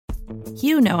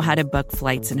You know how to book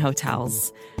flights and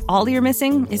hotels. All you're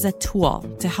missing is a tool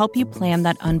to help you plan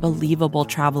that unbelievable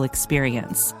travel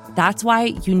experience. That's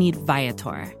why you need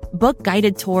Viator. Book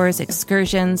guided tours,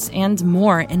 excursions, and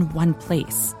more in one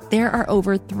place. There are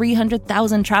over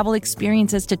 300,000 travel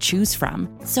experiences to choose from,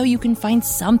 so you can find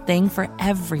something for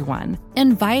everyone.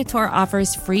 And Viator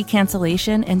offers free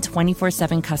cancellation and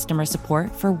 24/7 customer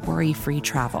support for worry-free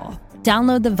travel.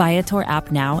 Download the Viator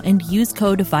app now and use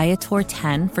code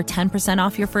Viator10 for 10%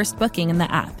 off your first booking in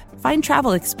the app. Find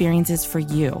travel experiences for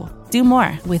you. Do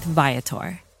more with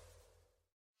Viator.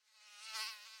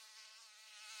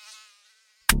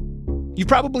 You've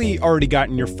probably already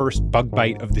gotten your first bug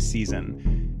bite of the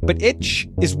season, but itch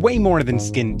is way more than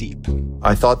skin deep.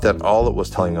 I thought that all it was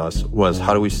telling us was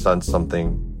how do we sense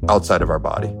something outside of our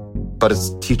body. But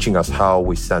it's teaching us how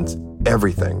we sense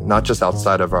everything, not just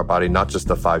outside of our body, not just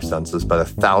the 5 senses, but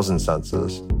 1,000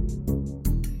 senses.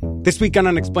 This week on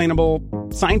Unexplainable,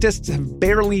 scientists have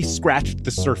barely scratched the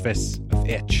surface of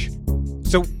itch.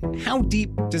 So how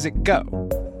deep does it go?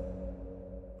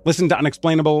 Listen to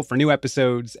Unexplainable for new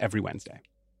episodes every Wednesday.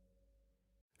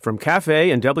 From Cafe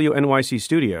and WNYC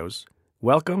Studios,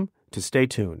 welcome to Stay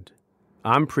Tuned.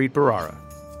 I'm Preet Bharara.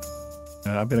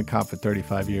 I've been a cop for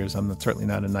 35 years. I'm certainly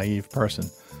not a naive person.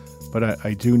 But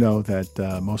I do know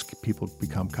that most people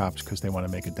become cops because they want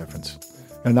to make a difference.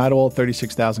 And not all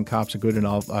 36,000 cops are good, and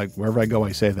wherever I go,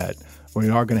 I say that. We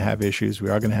are going to have issues. We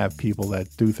are going to have people that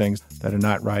do things that are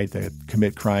not right, that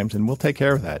commit crimes, and we'll take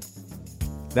care of that.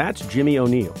 That's Jimmy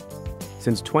O'Neill.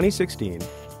 Since 2016,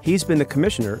 he's been the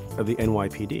commissioner of the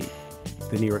NYPD,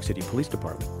 the New York City Police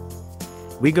Department.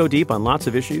 We go deep on lots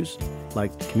of issues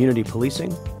like community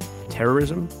policing,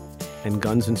 terrorism, and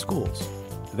guns in schools.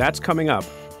 That's coming up.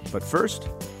 But first,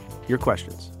 your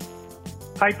questions.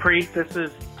 Hi, Preet. This is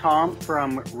Tom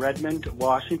from Redmond,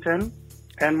 Washington.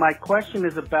 And my question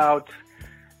is about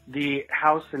the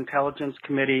House Intelligence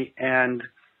Committee and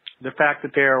the fact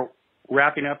that they're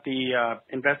wrapping up the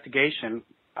investigation.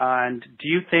 And do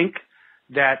you think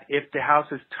that if the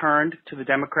House is turned to the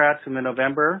Democrats in the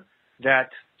November, that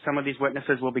some of these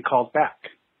witnesses will be called back?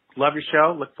 Love your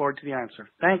show. Look forward to the answer.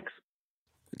 Thanks.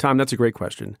 Tom, that's a great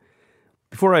question.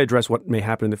 Before I address what may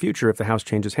happen in the future if the House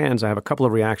changes hands, I have a couple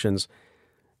of reactions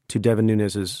to Devin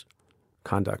Nunes's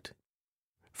conduct.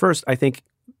 First, I think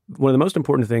one of the most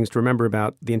important things to remember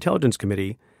about the Intelligence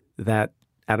Committee that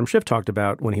Adam Schiff talked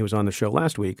about when he was on the show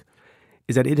last week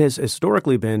is that it has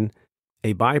historically been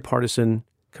a bipartisan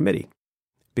committee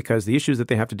because the issues that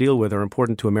they have to deal with are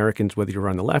important to Americans, whether you're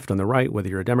on the left, on the right, whether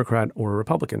you're a Democrat or a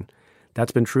Republican.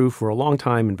 That's been true for a long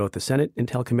time in both the Senate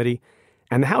Intel Committee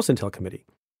and the House Intel Committee.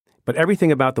 But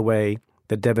everything about the way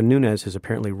that Devin Nunes has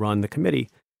apparently run the committee,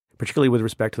 particularly with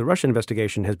respect to the Russia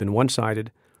investigation, has been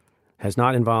one-sided, has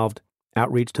not involved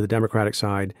outreach to the Democratic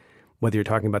side, whether you're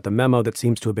talking about the memo that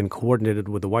seems to have been coordinated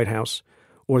with the White House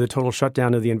or the total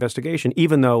shutdown of the investigation,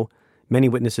 even though many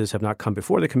witnesses have not come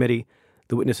before the committee.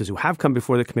 The witnesses who have come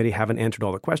before the committee haven't answered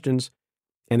all the questions,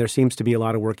 and there seems to be a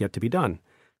lot of work yet to be done.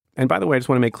 And by the way, I just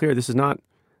want to make clear, this is not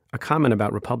a comment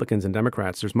about Republicans and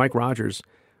Democrats. There's Mike Rogers,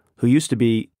 who used to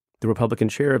be the Republican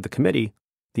chair of the committee,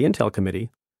 the Intel Committee,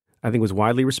 I think was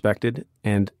widely respected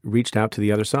and reached out to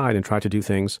the other side and tried to do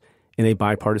things in a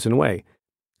bipartisan way,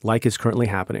 like is currently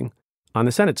happening on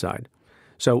the Senate side.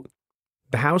 So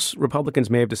the House Republicans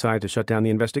may have decided to shut down the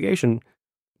investigation,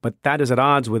 but that is at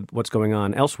odds with what's going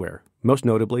on elsewhere, most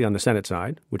notably on the Senate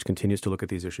side, which continues to look at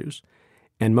these issues,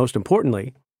 and most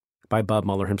importantly, by Bob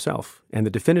Mueller himself. And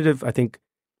the definitive, I think,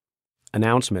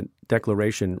 announcement,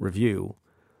 declaration, review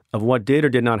of what did or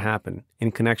did not happen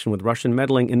in connection with Russian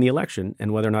meddling in the election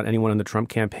and whether or not anyone in the Trump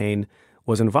campaign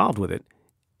was involved with it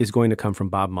is going to come from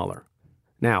Bob Mueller.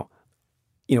 Now,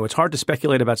 it's hard to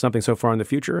speculate about something so far in the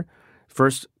future.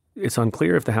 First, it's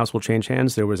unclear if the House will change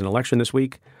hands. There was an election this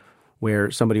week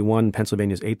where somebody won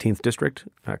Pennsylvania's 18th district,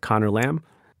 Connor Lamb.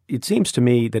 It seems to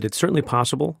me that it's certainly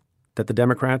possible that the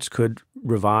Democrats could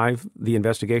revive the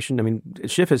investigation. I mean,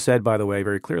 Schiff has said, by the way,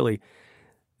 very clearly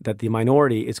that the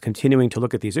minority is continuing to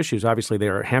look at these issues. Obviously, they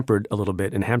are hampered a little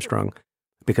bit and hamstrung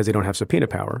because they don't have subpoena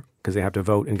power, because they have to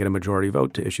vote and get a majority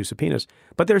vote to issue subpoenas.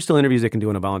 But there are still interviews they can do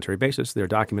on a voluntary basis. There are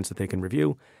documents that they can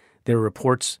review. There are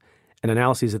reports and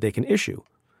analyses that they can issue.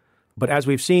 But as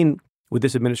we've seen with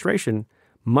this administration,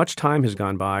 much time has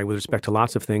gone by with respect to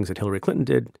lots of things that Hillary Clinton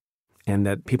did and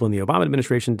that people in the Obama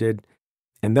administration did.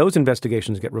 And those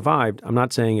investigations get revived. I'm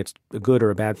not saying it's a good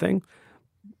or a bad thing,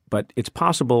 but it's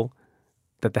possible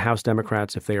that the House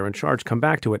Democrats, if they are in charge, come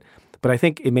back to it. But I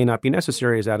think it may not be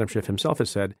necessary, as Adam Schiff himself has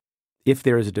said, if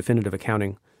there is a definitive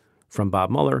accounting from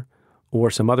Bob Mueller or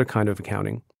some other kind of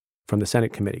accounting from the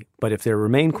Senate committee. But if there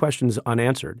remain questions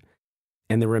unanswered,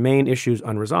 and there remain issues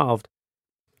unresolved,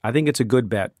 I think it's a good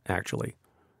bet, actually,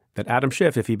 that Adam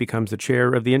Schiff, if he becomes the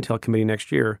chair of the Intel Committee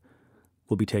next year,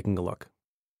 will be taking a look.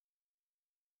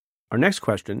 Our next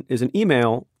question is an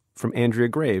email from Andrea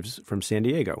Graves from San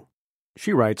Diego.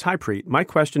 She writes, "Hi, Preet. My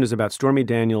question is about Stormy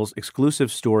Daniels'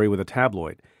 exclusive story with a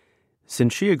tabloid.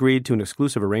 Since she agreed to an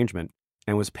exclusive arrangement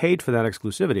and was paid for that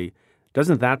exclusivity,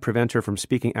 doesn't that prevent her from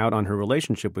speaking out on her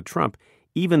relationship with Trump,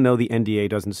 even though the NDA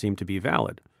doesn't seem to be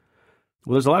valid?"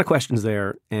 Well, there's a lot of questions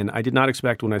there, and I did not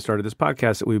expect when I started this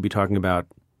podcast that we would be talking about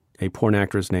a porn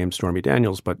actress named Stormy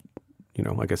Daniels, but,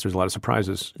 I guess there's a lot of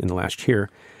surprises in the last year.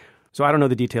 So I don't know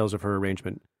the details of her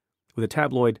arrangement with a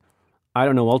tabloid. I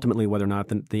don't know ultimately whether or not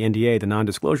the NDA, the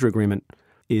non-disclosure agreement,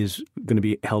 is going to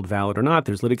be held valid or not.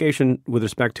 There's litigation with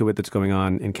respect to it that's going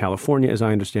on in California, as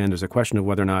I understand. There's a question of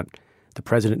whether or not the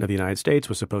President of the United States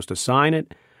was supposed to sign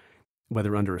it,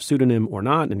 whether under a pseudonym or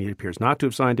not, and he appears not to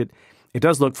have signed it. It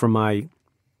does look, from my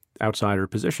outsider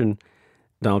position,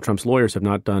 Donald Trump's lawyers have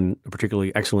not done a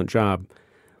particularly excellent job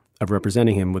of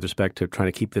representing him with respect to trying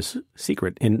to keep this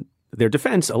secret. In their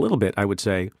defense, a little bit, I would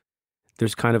say,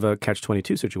 there's kind of a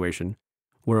catch-22 situation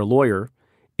where a lawyer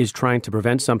is trying to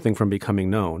prevent something from becoming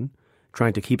known,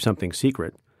 trying to keep something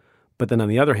secret, but then on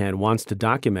the other hand wants to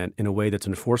document in a way that's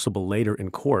enforceable later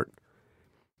in court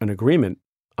an agreement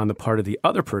on the part of the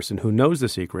other person who knows the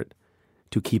secret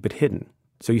to keep it hidden.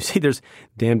 So you see, there's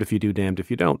damned if you do, damned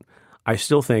if you don't. I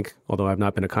still think, although I've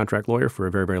not been a contract lawyer for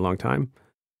a very, very long time,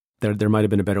 there might have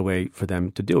been a better way for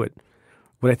them to do it.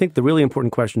 What I think the really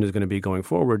important question is going to be going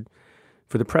forward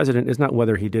for the president is not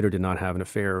whether he did or did not have an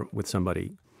affair with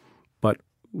somebody, but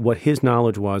what his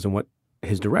knowledge was and what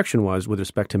his direction was with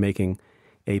respect to making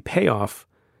a payoff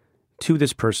to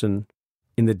this person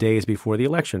in the days before the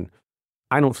election.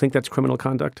 I don't think that's criminal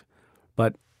conduct,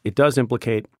 but it does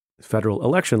implicate federal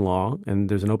election law, and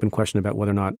there's an open question about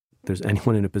whether or not there's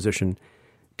anyone in a position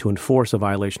to enforce a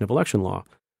violation of election law.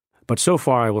 But so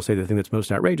far, I will say the thing that's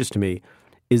most outrageous to me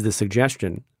is the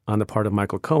suggestion on the part of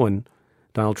Michael Cohen,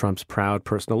 Donald Trump's proud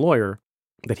personal lawyer,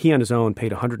 that he on his own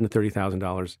paid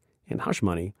 $130,000 in hush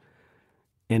money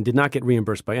and did not get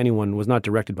reimbursed by anyone, was not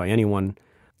directed by anyone.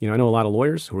 I know a lot of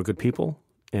lawyers who are good people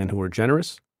and who are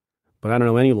generous, but I don't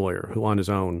know any lawyer who on his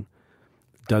own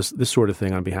does this sort of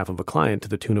thing on behalf of a client to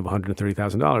the tune of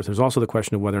 $130,000. There's also the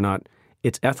question of whether or not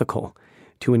it's ethical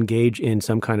to engage in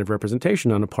some kind of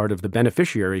representation on the part of the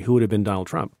beneficiary, who would have been Donald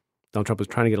Trump. Donald Trump was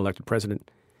trying to get elected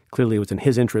president. Clearly, it was in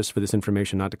his interest for this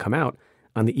information not to come out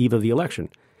on the eve of the election.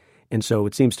 And so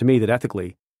it seems to me that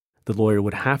ethically, the lawyer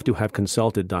would have to have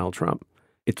consulted Donald Trump.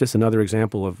 It's just another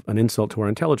example of an insult to our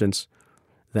intelligence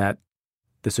that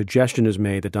the suggestion is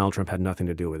made that Donald Trump had nothing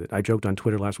to do with it. I joked on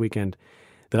Twitter last weekend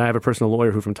that I have a personal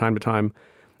lawyer who from time to time,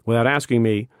 without asking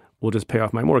me, will just pay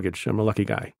off my mortgage. I'm a lucky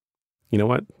guy. You know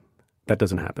what? That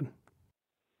doesn't happen.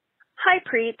 Hi,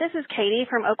 Preet. This is Katie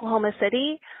from Oklahoma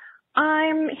City.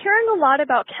 I'm hearing a lot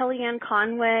about Kellyanne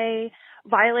Conway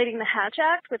violating the Hatch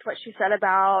Act with what she said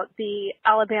about the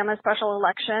Alabama special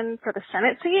election for the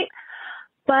Senate seat.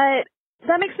 But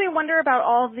that makes me wonder about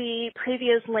all the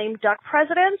previous lame duck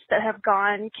presidents that have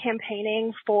gone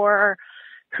campaigning for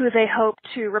who they hope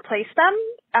to replace them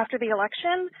after the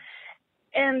election.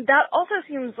 And that also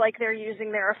seems like they're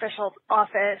using their official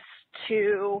office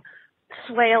to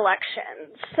sway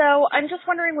elections. So I'm just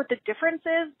wondering what the difference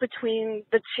is between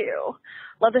the two.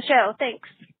 Love the show. Thanks.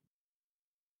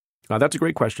 That's a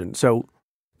great question. So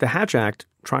the Hatch Act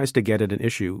tries to get at an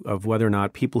issue of whether or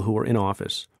not people who are in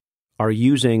office are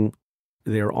using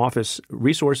their office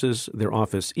resources, their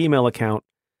office email account,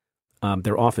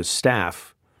 their office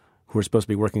staff, who are supposed to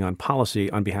be working on policy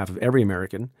on behalf of every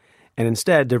American, and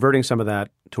instead diverting some of that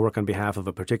to work on behalf of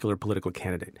a particular political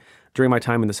candidate. During my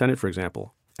time in the Senate, for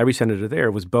example, every senator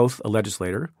there was both a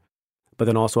legislator, but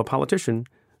then also a politician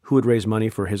who would raise money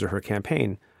for his or her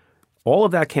campaign. All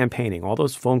of that campaigning, all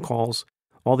those phone calls,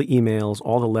 all the emails,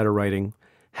 all the letter writing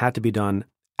had to be done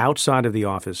outside of the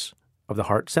office of the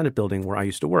Hart Senate building where I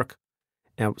used to work.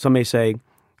 Now, some may say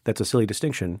that's a silly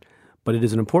distinction, but it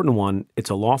is an important one, it's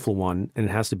a lawful one, and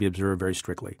it has to be observed very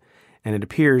strictly. And it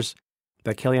appears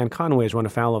that Kellyanne Conway has run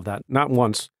afoul of that, not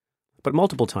once, but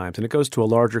multiple times. And it goes to a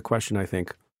larger question, I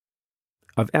think,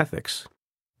 of ethics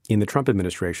in the Trump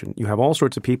administration. You have all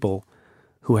sorts of people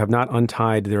who have not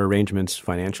untied their arrangements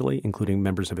financially, including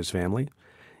members of his family.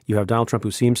 You have Donald Trump,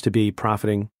 who seems to be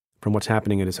profiting from what's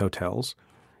happening at his hotels.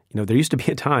 There used to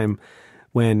be a time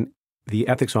when the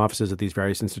ethics offices at these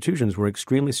various institutions were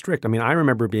extremely strict. I mean, I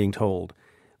remember being told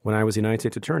when I was the United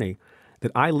States Attorney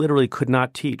that I literally could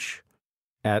not teach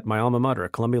at my alma mater,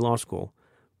 at Columbia Law School,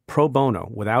 pro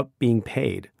bono without being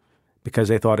paid because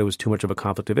they thought it was too much of a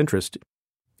conflict of interest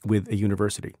with a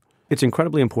university. It's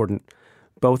incredibly important,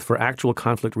 both for actual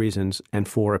conflict reasons and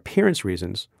for appearance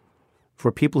reasons,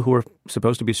 for people who are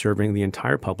supposed to be serving the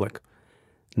entire public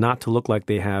not to look like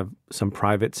they have some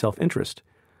private self-interest.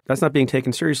 That's not being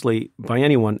taken seriously by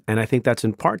anyone, and I think that's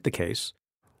in part the case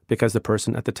because the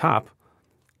person at the top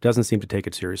doesn't seem to take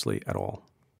it seriously at all.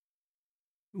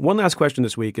 One last question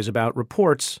this week is about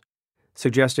reports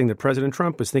suggesting that President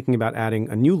Trump was thinking about adding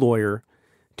a new lawyer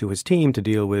to his team to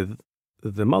deal with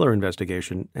the Mueller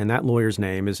investigation, and that lawyer's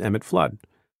name is Emmett Flood.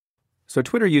 So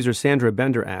Twitter user Sandra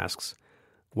Bender asks,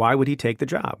 why would he take the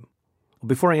job? Well,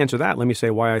 before I answer that, let me say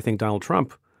why I think Donald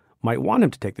Trump might want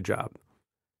him to take the job.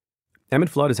 Emmett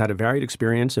Flood has had a varied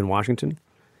experience in Washington.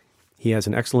 He has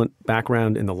an excellent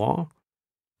background in the law.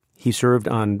 He served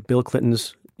on Bill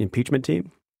Clinton's impeachment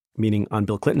team, meaning on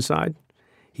Bill Clinton's side.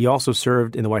 He also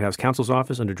served in the White House counsel's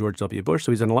office under George W. Bush,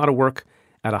 so he's done a lot of work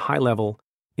at a high level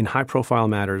in high-profile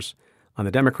matters on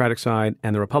the Democratic side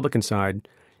and the Republican side.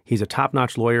 He's a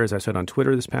top-notch lawyer, as I said on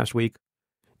Twitter this past week,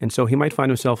 and so he might find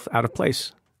himself out of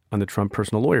place on the Trump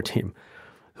personal lawyer team,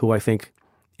 who I think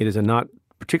it is a not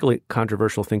particularly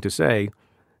controversial thing to say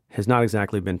has not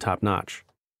exactly been top-notch.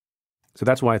 So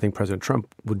that's why I think President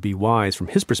Trump would be wise from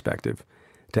his perspective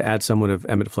to add someone of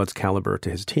Emmett Flood's caliber to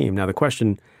his team. Now, the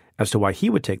question as to why he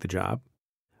would take the job,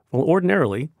 well,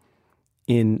 ordinarily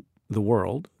in the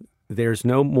world, there's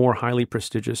no more highly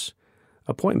prestigious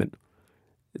appointment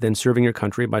than serving your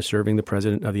country by serving the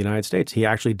President of the United States. He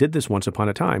actually did this once upon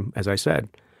a time, as I said,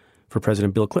 for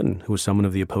President Bill Clinton, who was someone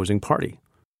of the opposing party.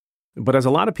 But as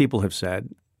a lot of people have said,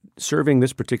 serving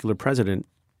this particular president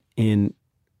in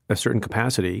a certain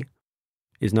capacity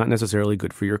is not necessarily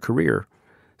good for your career.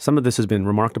 Some of this has been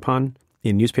remarked upon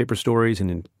in newspaper stories and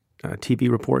in TV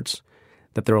reports,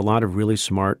 that there are a lot of really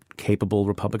smart, capable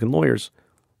Republican lawyers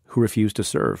who refuse to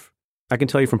serve. I can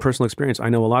tell you from personal experience, I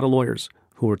know a lot of lawyers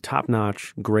who are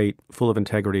top-notch, great, full of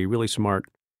integrity, really smart,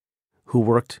 who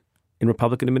worked in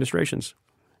Republican administrations.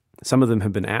 Some of them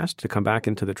have been asked to come back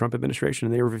into the Trump administration,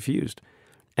 and they were refused,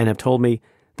 and have told me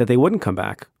that they wouldn't come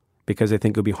back because they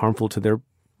think it would be harmful to their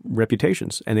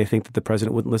reputations, and they think that the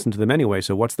president wouldn't listen to them anyway,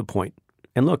 so what's the point?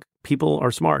 And look, people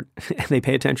are smart, and they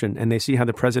pay attention, and they see how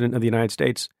the president of the United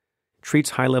States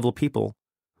treats high-level people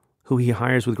who he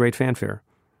hires with great fanfare.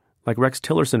 Like Rex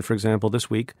Tillerson, for example, this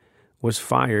week was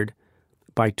fired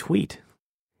by tweet.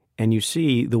 And you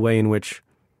see the way in which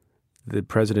the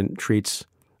president treats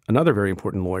another very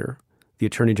important lawyer, the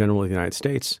Attorney General of the United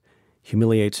States,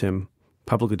 humiliates him,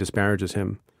 publicly disparages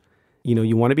him. You know,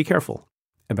 you want to be careful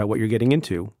about what you're getting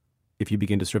into if you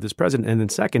begin to serve this president. And then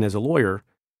second, as a lawyer,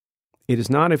 it is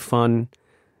not a fun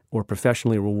or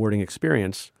professionally rewarding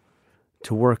experience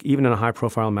to work even in a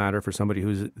high-profile matter for somebody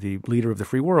who's the leader of the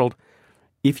free world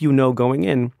if you know going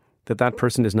in that that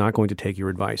person is not going to take your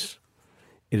advice.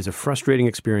 It is a frustrating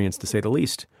experience, to say the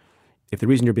least, if the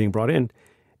reason you're being brought in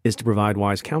is to provide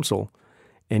wise counsel,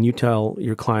 and you tell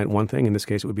your client one thing, in this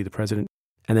case it would be the president,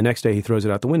 and the next day he throws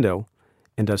it out the window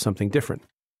and does something different.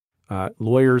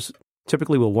 Lawyers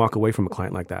typically will walk away from a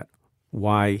client like that.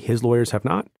 Why his lawyers have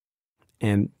not,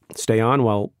 and stay on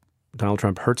while Donald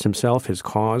Trump hurts himself, his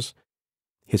cause,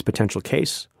 his potential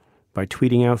case, by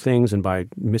tweeting out things and by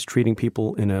mistreating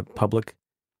people in a public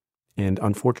and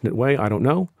unfortunate way, I don't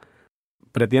know.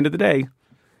 But at the end of the day,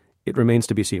 it remains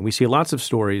to be seen. We see lots of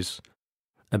stories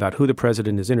about who the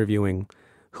president is interviewing,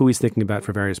 who he's thinking about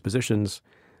for various positions,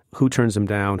 who turns him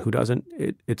down, who doesn't.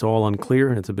 It's all unclear,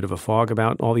 and it's a bit of a fog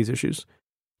about all these issues.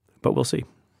 But we'll see.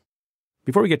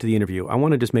 Before we get to the interview, I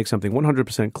want to just make something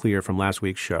 100% clear from last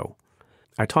week's show.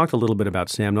 I talked a little bit about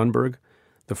Sam Nunberg,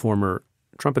 the former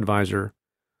Trump advisor,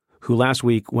 who last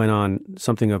week went on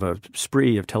something of a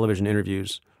spree of television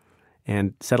interviews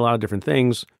and said a lot of different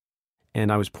things.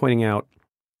 And I was pointing out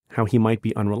how he might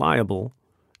be unreliable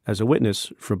as a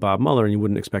witness for Bob Mueller, and you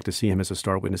wouldn't expect to see him as a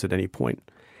star witness at any point.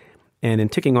 And in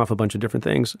ticking off a bunch of different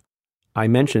things, I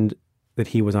mentioned that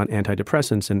he was on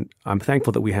antidepressants, and I'm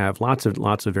thankful that we have lots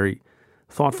of very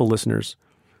thoughtful listeners,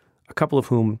 a couple of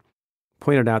whom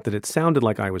pointed out that it sounded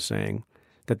like I was saying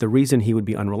that the reason he would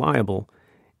be unreliable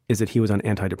is that he was on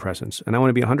antidepressants. And I want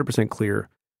to be 100% clear.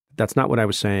 That's not what I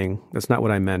was saying. That's not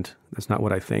what I meant. That's not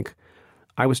what I think.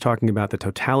 I was talking about the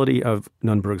totality of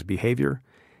Nunberg's behavior,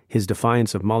 his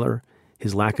defiance of Mueller,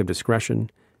 his lack of discretion,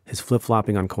 his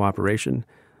flip-flopping on cooperation,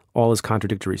 all his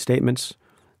contradictory statements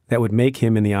that would make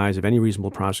him, in the eyes of any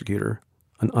reasonable prosecutor,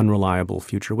 an unreliable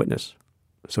future witness.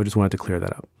 So I just wanted to clear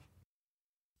that up.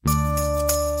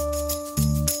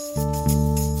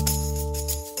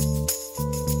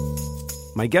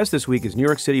 My guest this week is New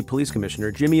York City Police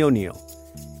Commissioner Jimmy O'Neill.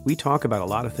 We talk about a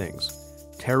lot of things: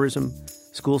 terrorism,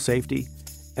 school safety,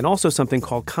 and also something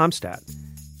called CompStat.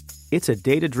 It's a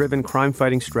data-driven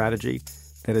crime-fighting strategy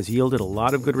that has yielded a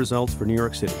lot of good results for New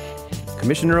York City.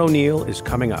 Commissioner O'Neill is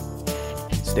coming up.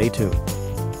 Stay tuned.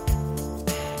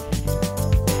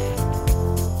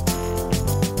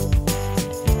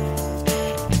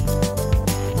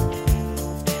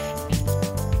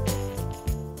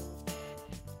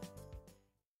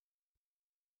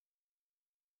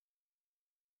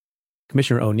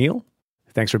 Commissioner O'Neill,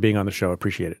 thanks for being on the show.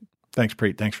 Appreciate it. Thanks,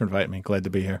 Preet. Thanks for inviting me. Glad to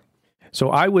be here. So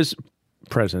I was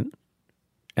present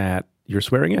at your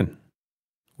swearing in,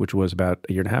 which was about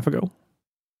a year and a half ago.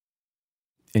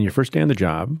 And your first day on the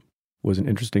job was an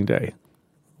interesting day.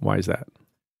 Why is that?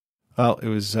 Well, it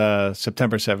was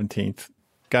September 17th.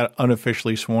 Got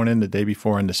unofficially sworn in the day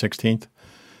before on the 16th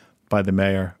by the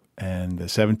mayor. And the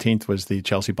 17th was the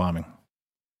Chelsea bombing.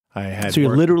 So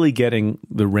you're literally getting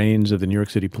the reins of the New York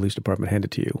City Police Department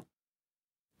handed to you,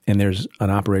 and there's an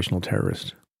operational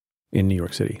terrorist in New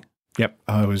York City. Yep.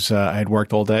 I had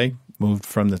worked all day, moved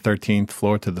from the 13th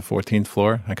floor to the 14th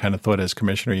floor. I kind of thought as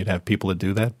commissioner you'd have people to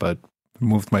do that, but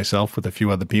moved myself with a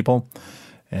few other people,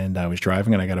 and I was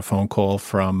driving, and I got a phone call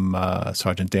from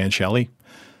Sergeant Dan Shelley.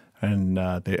 And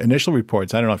the initial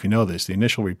reports, I don't know if you know this, the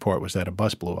initial report was that a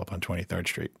bus blew up on 23rd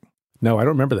Street. No, I don't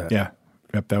remember that. Yeah.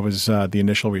 Yep, that was the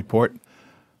initial report.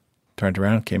 Turned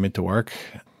around, came into work,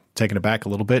 taken aback a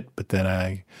little bit, but then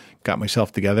I got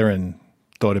myself together and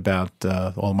thought about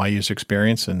all my years'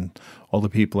 experience and all the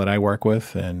people that I work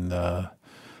with, and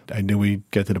I knew we'd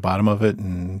get to the bottom of it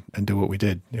and do what we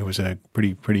did. It was a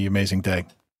pretty amazing day.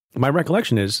 My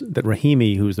recollection is that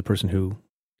Rahimi, who was the person who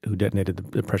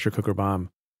detonated the pressure cooker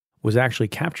bomb, was actually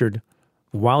captured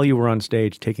while you were on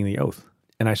stage taking the oath.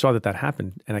 And I saw that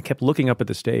happened, and I kept looking up at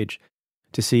the stage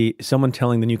to see someone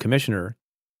telling the new commissioner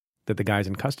that the guy's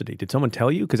in custody. Did someone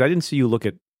tell you? Because I didn't see you look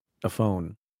at a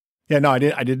phone. Yeah, no, I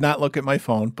did not look at my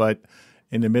phone, but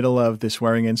in the middle of the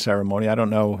swearing-in ceremony, I don't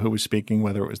know who was speaking,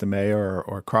 whether it was the mayor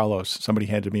or Carlos, somebody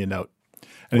handed me a note.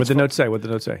 What did the note say? What did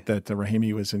the note say? That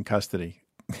Rahimi was in custody.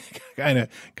 kind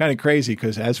of crazy,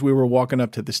 because as we were walking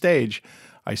up to the stage,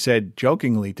 I said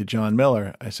jokingly to John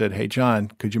Miller, I said, "Hey, John,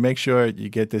 could you make sure you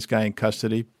get this guy in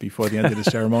custody before the end of the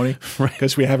ceremony?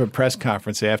 Because we have a press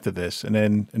conference after this." And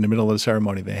then in the middle of the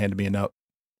ceremony, they handed me a note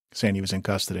saying he was in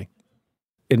custody.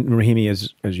 And Rahimi,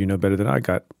 as you know better than I,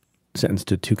 got sentenced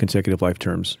to 2 consecutive life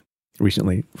terms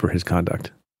recently for his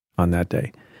conduct on that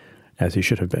day, as he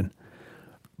should have been.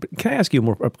 But can I ask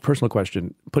you a personal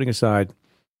question, putting aside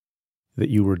that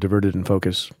you were diverted in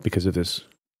focus because of this,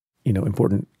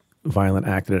 important violent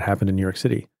act that had happened in New York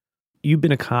City? You've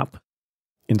been a cop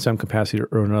in some capacity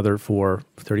or another for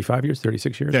 35 years,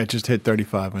 36 years? Yeah, I just hit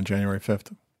 35 on January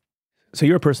 5th. So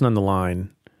you're a person on the line,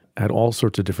 had all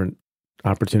sorts of different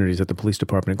opportunities at the police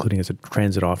department, including as a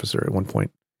transit officer at one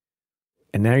point.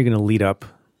 And now you're going to lead up,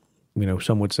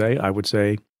 some would say, I would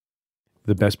say,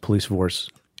 the best police force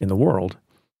in the world.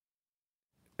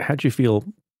 How'd you feel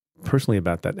personally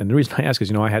about that? And the reason I ask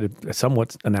is, I had a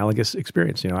somewhat analogous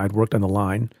experience. I'd worked on the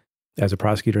line as a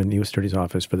prosecutor in the U.S. Attorney's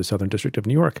Office for the Southern District of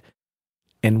New York.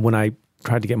 And when I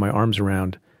tried to get my arms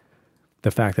around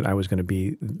the fact that I was going to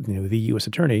be, the U.S.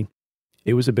 Attorney,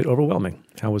 it was a bit overwhelming.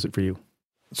 How was it for you?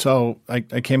 So I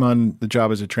came on the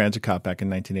job as a transit cop back in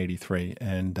 1983,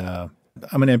 and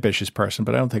I'm an ambitious person,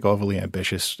 but I don't think overly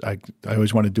ambitious. I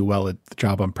always want to do well at the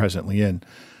job I'm presently in.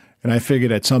 And I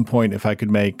figured at some point if I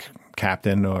could make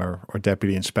captain or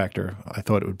deputy inspector, I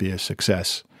thought it would be a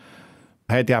success.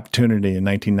 I had the opportunity in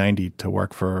 1990 to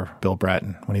work for Bill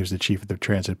Bratton when he was the chief of the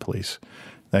transit police.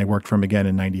 Then I worked for him again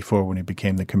in 94 when he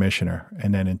became the commissioner.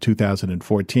 And then in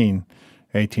 2014,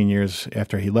 18 years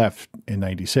after he left, in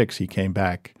 96, he came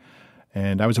back.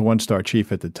 And I was a one-star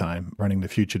chief at the time, running the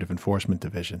Fugitive Enforcement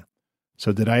Division.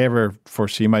 So did I ever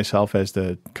foresee myself as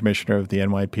the commissioner of the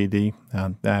NYPD?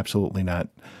 Absolutely not.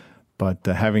 But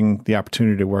having the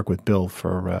opportunity to work with Bill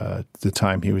for the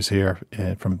time he was here,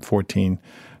 from 14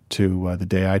 to the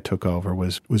day I took over,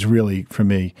 was really, for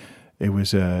me, it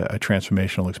was a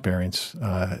transformational experience.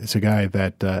 It's a guy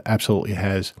that absolutely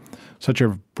has such a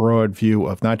broad view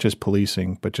of not just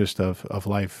policing, but just of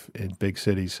life in big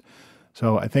cities.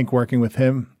 So I think working with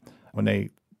him, when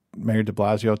Mayor de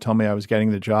Blasio told me I was getting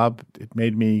the job, it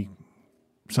made me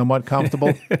somewhat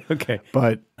comfortable. Okay.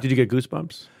 But did you get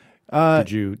goosebumps?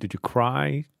 Did you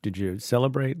cry? Did you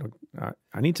celebrate?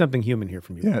 I need something human here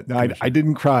from you. Yeah, no, I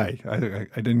didn't cry. I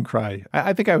didn't cry.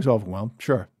 I think I was overwhelmed,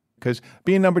 sure. Because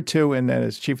being number two, and then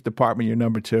as chief of department, you're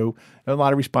number two. There's a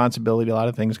lot of responsibility, a lot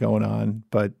of things going on,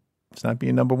 but it's not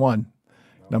being number one.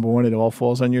 Number one, it all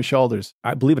falls on your shoulders.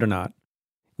 I believe it or not,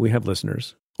 we have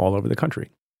listeners all over the country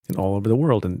and all over the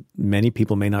world, and many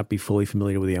people may not be fully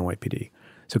familiar with the NYPD.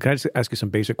 So can I just ask you some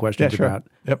basic questions about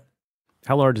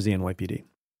how large is the NYPD?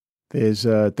 There's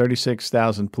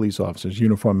 36,000 police officers,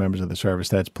 uniformed members of the service.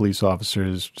 That's police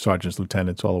officers, sergeants,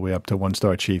 lieutenants, all the way up to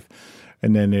one-star chief.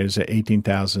 And then there's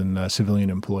 18,000 civilian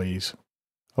employees,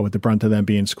 with the brunt of them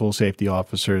being school safety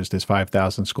officers. There's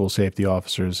 5,000 school safety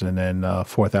officers and then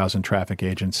 4,000 traffic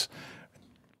agents.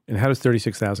 And how does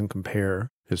 36,000 compare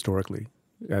historically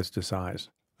as to size?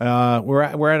 We're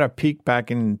at our peak back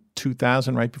in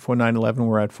 2000, right before 9/11.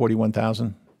 We're at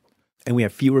 41,000. And we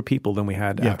have fewer people than we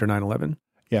had after 9/11?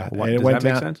 Yeah. Does it that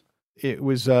make sense? It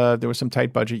was there were some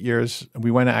tight budget years. We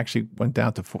went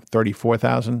down to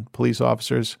 34,000 police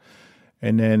officers.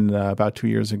 And then about 2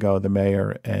 years ago, the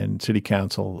mayor and city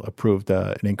council approved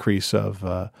an increase of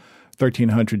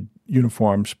 1,300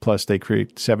 uniforms, plus they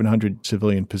create 700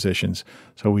 civilian positions.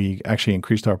 So we actually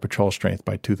increased our patrol strength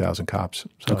by 2,000 cops.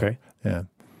 So, okay. Yeah.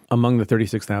 Among the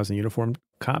 36,000 uniformed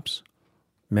cops,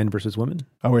 men versus women?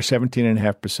 We're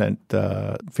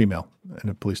 17.5% female in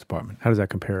the police department. How does that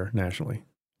compare nationally?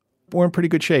 We're in pretty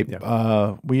good shape.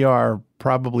 Yeah. We are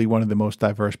probably one of the most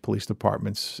diverse police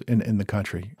departments in the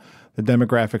country. The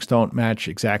demographics don't match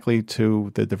exactly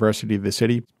to the diversity of the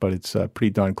city, but it's pretty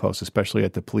darn close, especially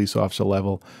at the police officer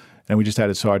level. And we just had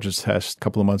a sergeant's test a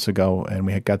couple of months ago, and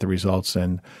we had got the results,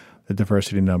 and the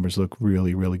diversity numbers look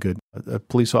really, really good. At the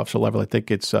police officer level, I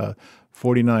think it's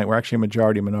 49. We're actually a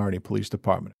majority-minority police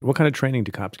department. What kind of training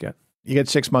do cops get? You get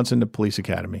 6 months in the police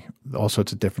academy, all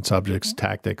sorts of different subjects,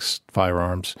 tactics,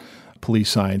 firearms, police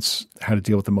science, how to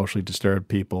deal with emotionally disturbed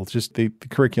people. Just the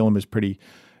curriculum is pretty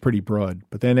broad.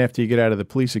 But then after you get out of the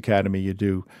police academy, you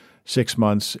do 6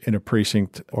 months in a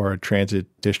precinct or a transit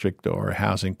district or a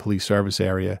housing police service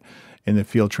area in the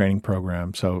field training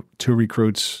program. So 2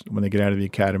 recruits, when they get out of the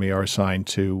academy, are assigned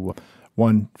to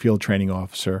 1 field training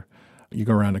officer. You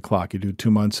go around the clock. You do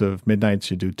 2 months of midnights,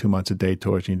 you do 2 months of day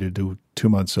tours, and you do 2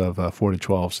 months of 4 to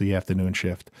 12, so the afternoon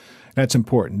shift. That's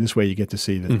important. This way you get to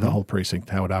see the whole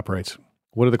precinct, how it operates.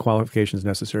 What are the qualifications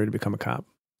necessary to become a cop?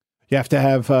 You have to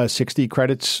have 60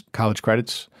 credits, college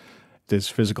credits. There's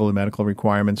physical and medical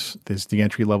requirements. There's the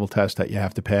entry-level test that you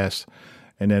have to pass.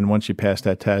 And then once you pass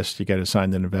that test, you get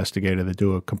assigned an investigator to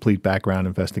do a complete background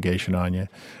investigation on you.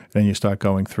 Then you start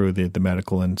going through the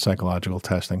medical and psychological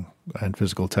testing and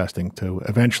physical testing to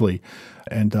eventually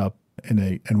end up in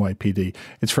a NYPD.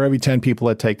 It's for every 10 people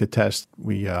that take the test,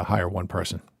 we hire 1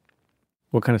 person.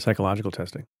 What kind of psychological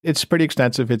testing? It's pretty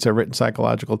extensive. It's a written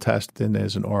psychological test, and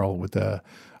there's an oral with a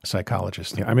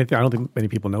psychologist. Yeah, I mean, I don't think many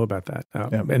people know about that.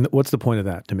 And what's the point of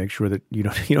that? To make sure that you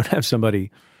don't have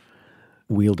somebody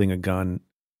wielding a gun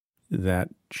that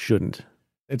shouldn't.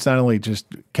 It's not only just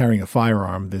carrying a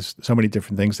firearm. There's so many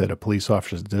different things that a police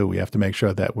officer do. We have to make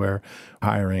sure that we're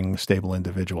hiring stable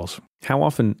individuals. How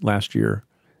often last year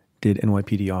did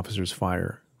NYPD officers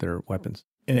fire their weapons?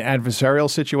 In adversarial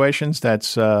situations,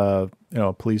 that's a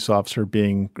police officer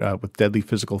being with deadly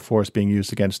physical force being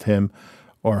used against him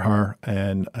or her,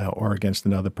 and or against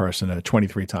another person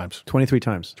 23 times. 23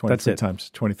 times. 23 That's it. times.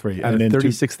 23. Out of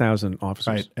 36,000 officers.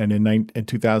 Right. And in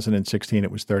 2016,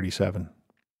 it was 37.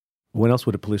 When else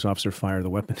would a police officer fire the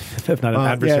weapon if not an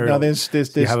adversarial? Yeah, no,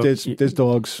 there's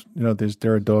dogs.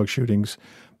 There are dog shootings.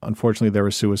 Unfortunately, there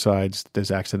are suicides.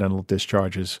 There's accidental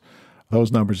discharges.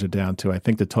 Those numbers are down to, I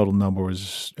think the total number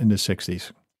was in the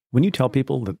 60s. When you tell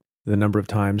people that the number of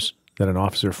times that an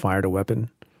officer fired a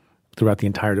weapon throughout the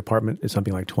entire department is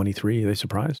something like 23, are they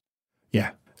surprised?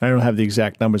 Yeah. I don't have the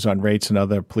exact numbers on rates in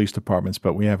other police departments,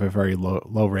 but we have a very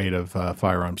low rate of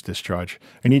firearms discharge.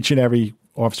 And each and every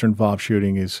officer-involved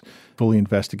shooting is fully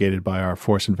investigated by our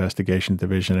Force Investigation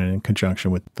Division and in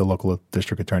conjunction with the local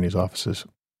district attorney's offices.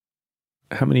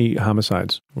 How many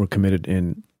homicides were committed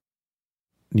in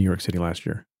New York City last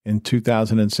year? In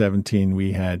 2017,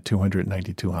 we had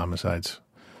 292 homicides.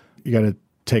 You got to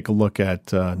take a look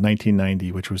at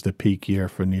 1990, which was the peak year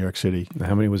for New York City.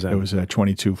 How many was that? It was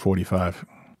 2245.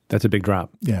 That's a big drop.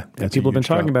 Yeah. People have been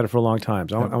talking about it for a long time.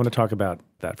 So I want to talk about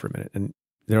that for a minute. And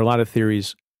there are a lot of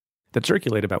theories that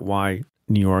circulate about why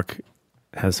New York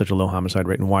has such a low homicide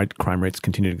rate and why crime rates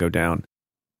continue to go down,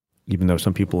 even though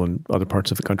some people in other parts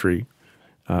of the country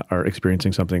are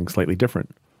experiencing something slightly different.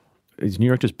 Is New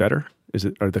York just better?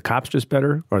 Are the cops just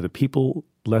better? Are the people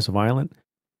less violent?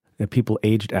 Are people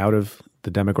aged out of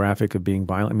the demographic of being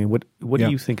violent? I mean, what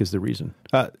do you think is the reason?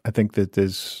 I think that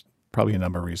there's probably a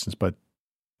number of reasons, but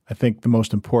I think the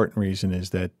most important reason is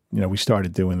that, we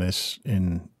started doing this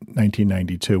in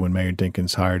 1992 when Mayor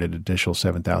Dinkins hired an additional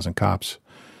 7,000 cops.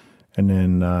 And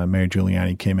then Mayor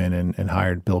Giuliani came in and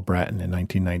hired Bill Bratton in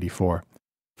 1994.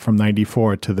 From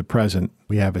 94 to the present,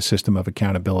 we have a system of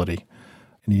accountability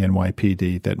in the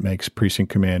NYPD that makes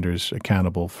precinct commanders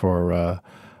accountable for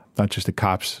not just the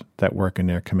cops that work in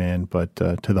their command, but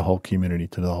to the whole community,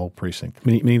 to the whole precinct.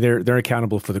 Meaning they're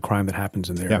accountable for the crime that happens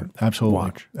in their absolutely.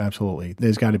 watch. Absolutely.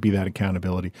 There's got to be that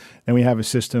accountability. And we have a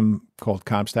system called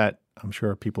CompStat. I'm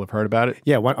sure people have heard about it.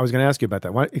 Yeah, I was going to ask you about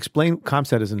that. Explain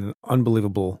CompStat as an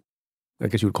unbelievable, I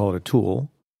guess you would call it a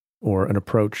tool or an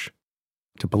approach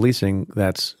to policing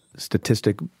that's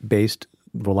statistic-based,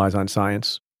 relies on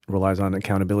science, relies on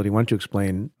accountability. Why don't you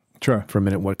explain for a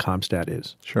minute what CompStat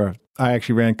is? Sure. I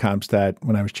actually ran CompStat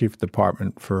when I was chief of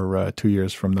department for 2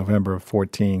 years, from November of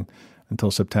 14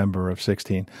 until September of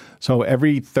 16. So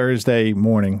every Thursday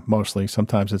morning, mostly,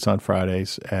 sometimes it's on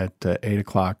Fridays at 8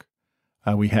 o'clock,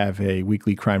 we have a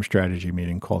weekly crime strategy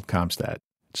meeting called CompStat.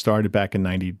 It started back in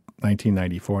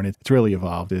 1994, and it's really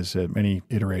evolved. There's many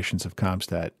iterations of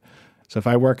CompStat. So if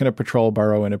I work in a patrol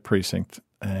bureau in a precinct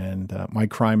and my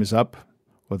crime is up,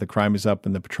 or the crime is up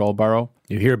in the patrol bureau,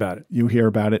 you hear about it. You hear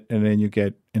about it, and then you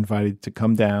get invited to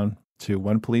come down to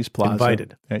One Police Plaza.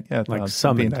 Invited. Yeah, like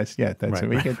summoned. Nice. Yeah, that's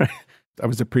right, it. I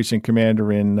was the precinct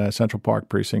commander in Central Park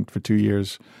Precinct for 2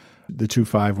 years, the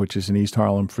 2-5, which is in East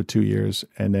Harlem, for 2 years,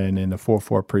 and then in the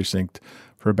 4-4 precinct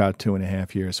for about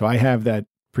 2.5 years. So I have that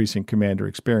precinct commander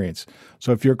experience.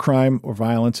 So if your crime or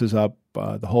violence is up,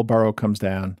 the whole borough comes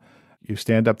down. You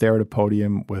stand up there at a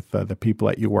podium with the people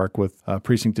that you work with,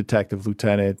 precinct detective,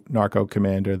 lieutenant, narco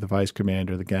commander, the vice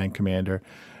commander, the gang commander,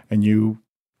 and you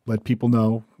let people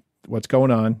know what's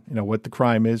going on, what the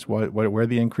crime is, where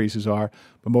the increases are.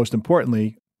 But most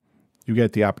importantly, you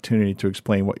get the opportunity to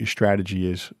explain what your strategy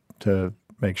is to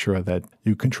make sure that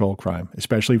you control crime,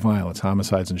 especially violence,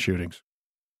 homicides, and shootings.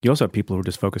 You also have people who are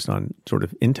just focused on sort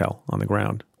of intel on the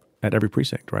ground at every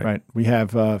precinct, right? Right. We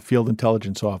have field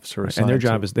intelligence officers. And their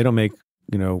job is they don't make,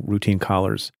 routine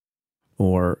collars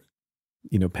or,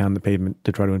 pound the pavement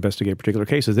to try to investigate particular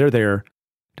cases. They're there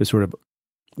to sort of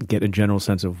get a general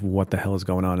sense of what the hell is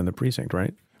going on in the precinct,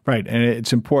 right? Right. And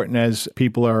it's important as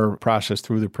people are processed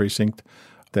through the precinct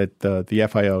that the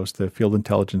FIOs, the field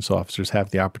intelligence officers,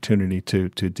 have the opportunity to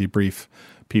debrief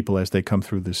people as they come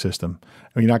through the system.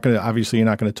 You're not going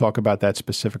to talk about that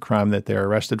specific crime that they're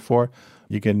arrested for.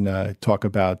 You can talk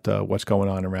about what's going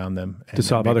on around them. To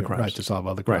solve other crimes. Right, to solve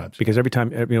other crimes. Right. Because every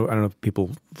time, I don't know if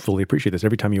people fully appreciate this,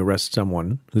 every time you arrest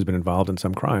someone who's been involved in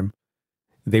some crime,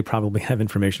 they probably have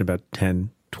information about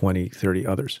 10, 20, 30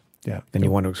 others. Yeah. And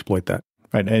you want to exploit that.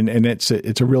 Right. And it's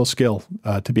a real skill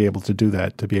to be able to do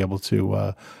that, to be able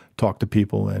to talk to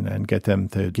people and get them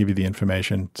to give you the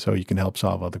information so you can help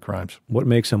solve other crimes. What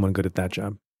makes someone good at that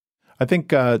job? I think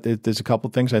there's a couple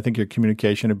of things. I think your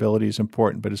communication ability is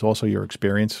important, but it's also your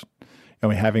experience.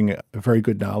 Having a very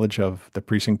good knowledge of the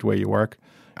precinct where you work.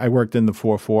 I worked in the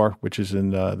 4-4, which is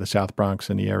in the South Bronx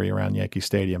in the area around Yankee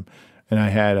Stadium. And I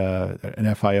had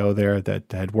an FIO there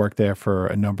that had worked there for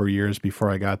a number of years before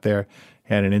I got there,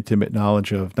 had an intimate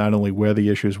knowledge of not only where the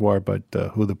issues were, but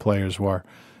who the players were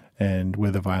and where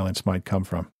the violence might come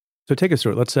from. So take us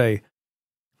through it. Let's say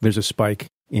there's a spike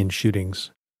in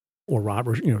shootings or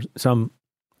robberies, some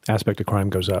aspect of crime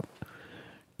goes up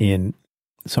in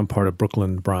some part of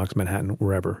Brooklyn, Bronx, Manhattan,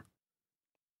 wherever.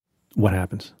 What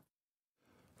happens?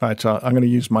 All right, so I'm going to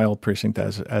use my old precinct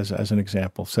as an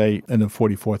example. Say in the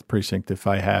 44th precinct, if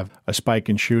I have a spike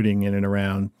in shooting in and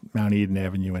around Mount Eden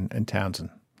Avenue and Townsend.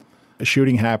 A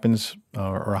shooting happens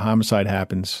or a homicide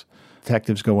happens,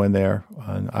 detectives go in there,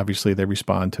 and obviously they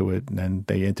respond to it, and then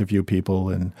they interview people,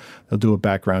 and they'll do a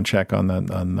background check on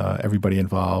everybody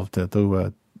involved.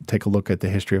 They'll take a look at the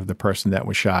history of the person that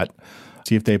was shot,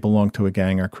 see if they belong to a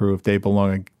gang or crew. If they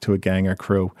belong to a gang or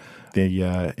crew,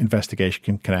 the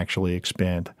investigation can actually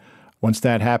expand. Once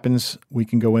that happens, we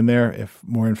can go in there. If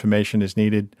more information is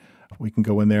needed, we can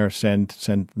go in there,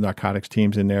 send narcotics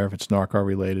teams in there if it's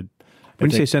narco-related. When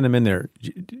you say send them in there,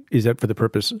 is that for the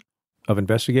purpose of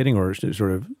investigating or sort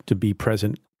of to be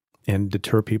present and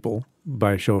deter people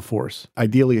by a show of force?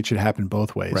 Ideally, it should happen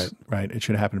both ways, right? It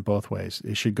should happen both ways.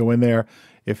 It should go in there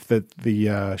if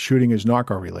the shooting is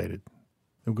narco-related.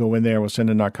 We'll go in there, we'll send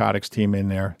a narcotics team in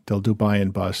there, they'll do buy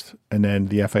and bust, and then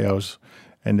the FAOs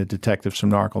and the detectives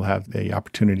from NARC will have the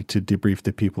opportunity to debrief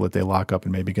the people that they lock up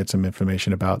and maybe get some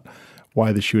information about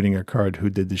why the shooting occurred,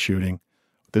 who did the shooting.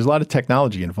 There's a lot of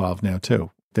technology involved now, too.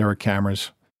 There are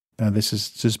cameras. This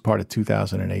is part of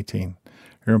 2018.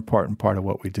 They're an important part of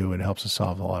what we do. It helps us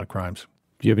solve a lot of crimes.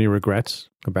 Do you have any regrets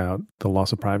about the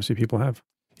loss of privacy people have?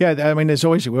 Yeah, I mean,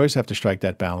 we always have to strike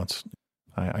that balance.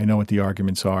 I know what the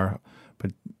arguments are,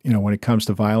 but when it comes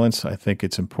to violence, I think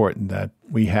it's important that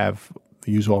we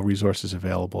use all resources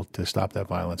available to stop that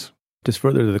violence. Just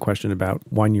further to the question about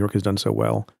why New York has done so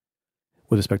well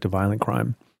with respect to violent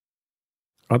crime,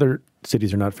 other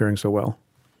cities are not faring so well.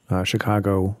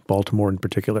 Chicago, Baltimore in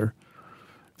particular.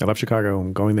 I love Chicago.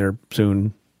 I'm going there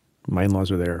soon. My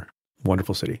in-laws are there.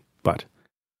 Wonderful city. But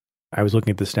I was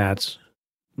looking at the stats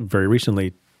very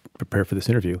recently to prepare for this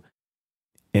interview.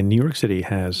 And New York City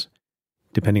has,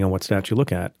 depending on what stats you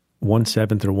look at,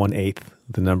 1/7 or 1/8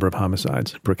 the number of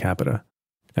homicides per capita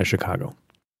as Chicago.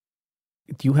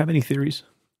 Do you have any theories?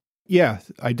 Yeah,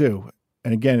 I do.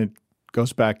 And again, it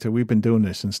goes back to we've been doing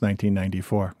this since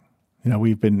 1994.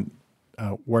 We've been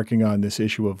working on this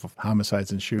issue of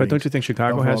homicides and shootings. But don't you think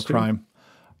Chicago has crime?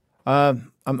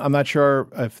 I'm not sure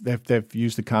if they've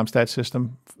used the CompStat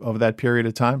system over that period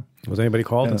of time. Was anybody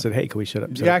called and said, "Hey, can we set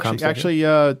up?" Actually,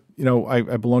 I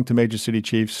belong to Major City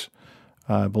Chiefs.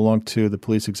 I belong to the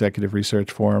Police Executive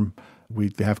Research Forum.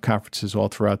 We have conferences all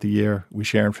throughout the year. We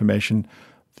share information.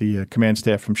 The command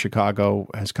staff from Chicago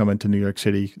has come into New York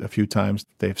City a few times.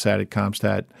 They've sat at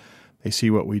CompStat. They see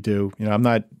what we do. I'm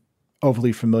not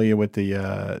overly familiar with the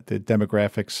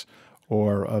demographics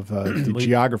or of the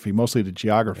geography, mostly the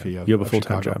geography of you have a Chicago.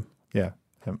 full-time job.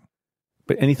 Yeah.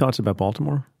 But any thoughts about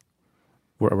Baltimore,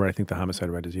 where I think the homicide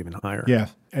rate is even higher? Yeah.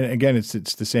 And again, it's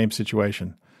the same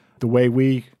situation. The way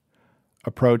we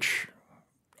approach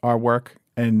our work,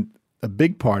 and a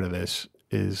big part of this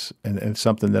is, and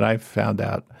something that I've found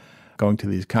out going to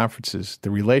these conferences,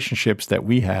 the relationships that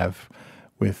we have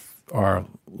with our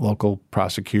local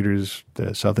prosecutors,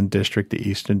 the Southern District, the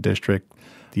Eastern District,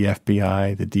 the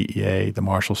FBI, the DEA, the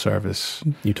Marshal Service,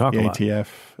 you talk the a lot.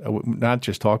 ATF. Not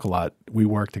just talk a lot, we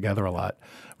work together a lot.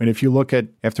 I mean, if you look at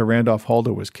after Randolph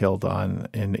Holder was killed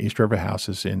in East River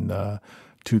houses in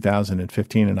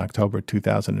 2015, in October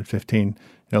 2015,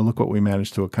 look what we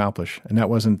managed to accomplish. And that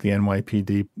wasn't the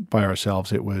NYPD by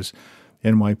ourselves. It was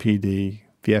NYPD,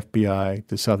 the FBI,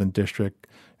 the Southern District.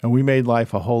 And we made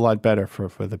life a whole lot better for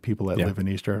the people that live in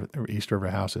East River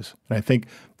houses. And I think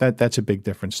that's a big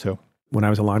difference too. When I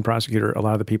was a line prosecutor, a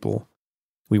lot of the people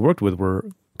we worked with were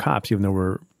cops, even though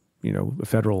we're, a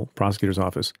federal prosecutor's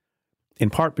office, in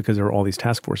part because there were all these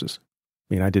task forces.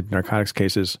 I mean, I did narcotics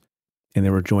cases and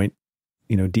there were joint,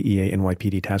 DEA,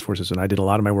 NYPD task forces. And I did a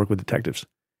lot of my work with detectives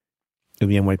in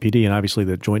the NYPD. And obviously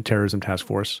the Joint Terrorism Task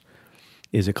Force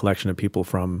is a collection of people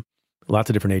from lots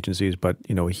of different agencies, but,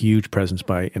 a huge presence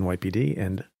by NYPD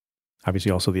and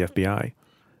obviously also the FBI.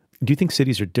 Do you think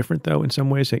cities are different, though, in some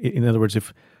ways? In other words,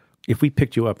 if we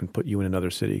picked you up and put you in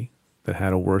another city that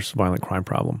had a worse violent crime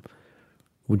problem,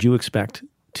 would you expect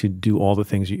to do all the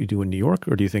things that you do in New York?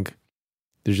 Or do you think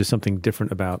there's just something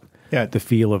different about the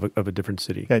feel of a different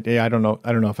city? Yeah, I don't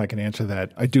know if I can answer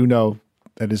that. I do know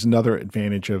that is another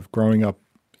advantage of growing up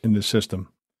in the system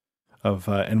of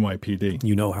NYPD.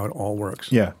 You know how it all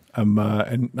works. Yeah.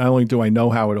 And not only do I know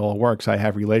how it all works, I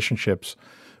have relationships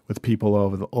with people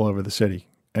all over the city.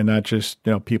 And not just,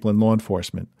 people in law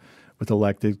enforcement, with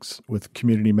electeds, with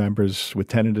community members, with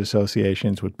tenant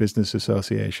associations, with business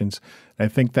associations. And I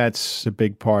think that's a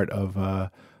big part of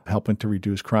helping to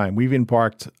reduce crime. We've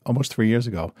embarked almost 3 years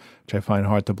ago, which I find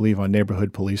hard to believe, on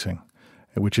neighborhood policing,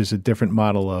 which is a different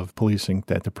model of policing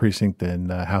at the precinct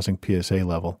and housing PSA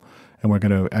level. And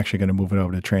we're actually going to move it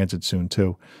over to transit soon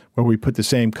too, where we put the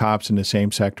same cops in the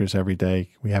same sectors every day.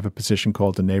 We have a position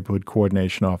called the Neighborhood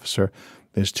Coordination Officer.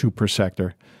 There's 2 per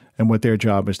sector. And what their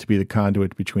job is to be the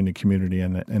conduit between the community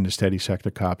and the steady sector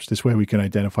cops. This way we can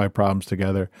identify problems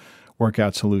together, work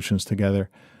out solutions together.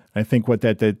 I think what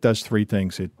that does 3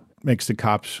 things. It makes the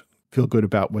cops feel good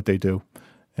about what they do.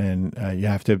 And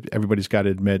everybody's got to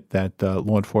admit that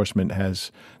law enforcement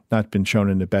has not been shown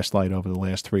in the best light over the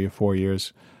last 3 or 4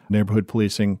 years. Neighborhood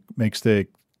policing makes the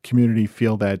community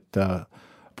feel that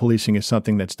policing is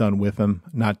something that's done with them,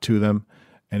 not to them.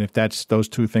 And if those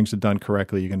 2 things are done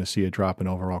correctly, you're going to see a drop in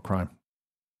overall crime.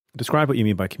 Describe what you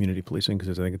mean by community policing,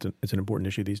 because I think it's an important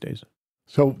issue these days.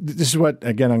 So this is what,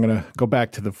 again, I'm going to go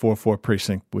back to the 4-4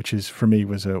 precinct, which is, for me,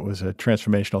 was a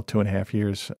transformational 2.5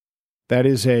 years. That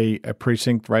is a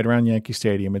precinct right around Yankee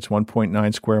Stadium. It's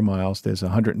 1.9 square miles. There's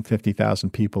 150,000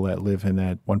 people that live in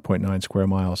that 1.9 square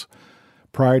miles.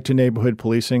 Prior to neighborhood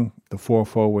policing, the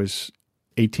 4-4 was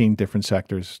 18 different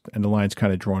sectors, and the line's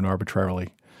kind of drawn arbitrarily.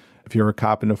 If you're a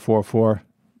cop in the 4-4,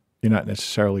 you're not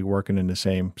necessarily working in the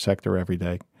same sector every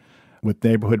day. With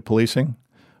neighborhood policing,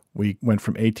 we went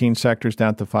from 18 sectors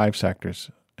down to 5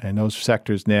 sectors, and those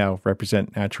sectors now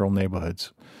represent natural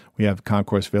neighborhoods. We have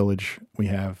Concourse Village. We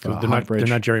have Hot Bridge.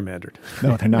 They're not gerrymandered.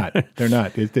 No, they're not. They're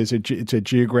not. It's a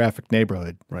geographic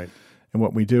neighborhood. Right. And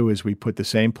what we do is we put the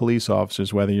same police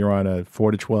officers, whether you're on a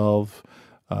 4 to 12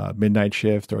 midnight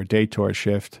shift or a day tour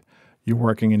shift, you're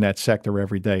working in that sector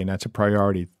every day, and that's a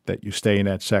priority that you stay in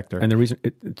that sector. And the reason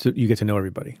you get to know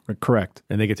everybody. Correct.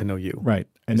 And they get to know you. Right.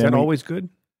 And is that always good?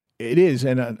 It is,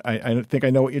 and I think I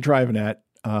know what you're driving at.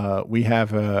 We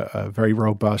have a very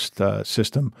robust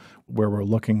system where we're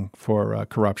looking for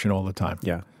corruption all the time.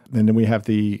 Yeah. And then we have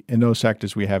in those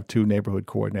sectors, we have 2 neighborhood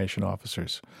coordination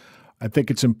officers. I think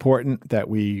it's important that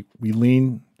we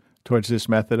lean towards this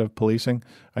method of policing.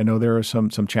 I know there are some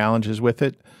challenges with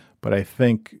it, but I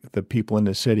think the people in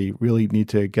the city really need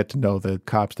to get to know the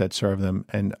cops that serve them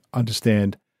and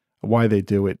understand why they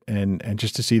do it, and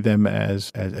just to see them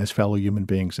as fellow human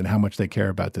beings and how much they care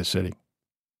about this city.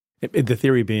 The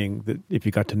theory being that if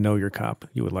you got to know your cop,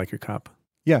 you would like your cop.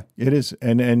 Yeah, it is.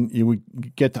 And you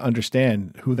would get to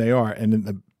understand who they are. And then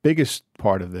the biggest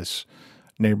part of this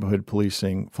neighborhood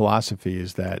policing philosophy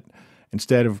is that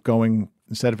instead of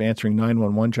answering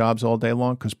 911 jobs all day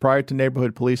long, because prior to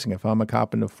neighborhood policing, if I'm a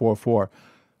cop in the 4-4,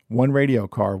 one radio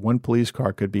car, one police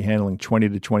car could be handling 20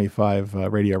 to 25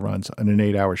 radio runs on an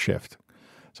 8-hour shift.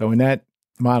 So in that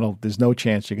model, there's no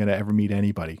chance you're going to ever meet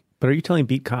anybody. But are you telling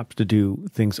beat cops to do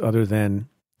things other than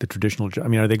the traditional job? I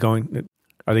mean, are they going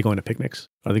to picnics?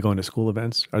 Are they going to school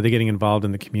events? Are they getting involved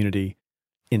in the community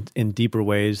in deeper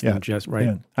ways than just right?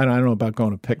 Yeah. I don't know about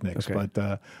going to picnics, okay.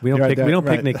 But we don't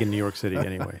picnic in New York City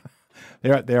anyway.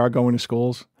 They are going to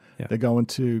schools. Yeah. They're going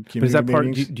to community but is that part?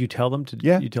 meetings. Do you tell them to?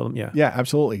 Yeah. You tell them. Yeah. Yeah,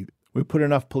 absolutely. We put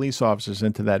enough police officers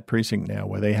into that precinct now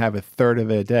where they have a third of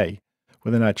their day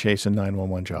where they're not chasing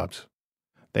 911 jobs.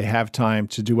 They have time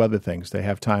to do other things. They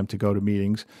have time to go to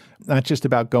meetings. Not just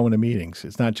about going to meetings.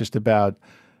 It's not just about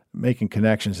making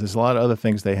connections. There's a lot of other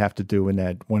things they have to do in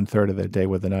that 1/3 of their day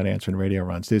where they're not answering radio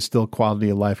runs. There's still quality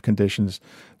of life conditions.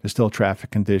 There's still traffic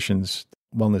conditions,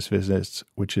 wellness visits,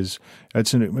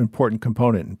 it's an important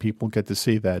component, and people get to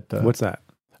see that. What's that?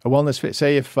 A wellness.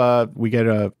 Say if we get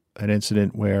an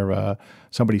incident where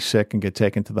somebody's sick and get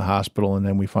taken to the hospital, and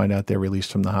then we find out they're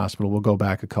released from the hospital, we'll go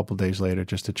back a couple days later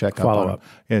just to check follow up. Up.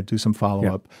 Yeah, do some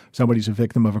follow-up. Somebody's a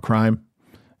victim of a crime,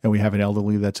 and we have an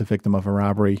elderly that's a victim of a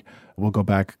robbery. We'll go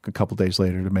back a couple days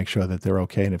later to make sure that they're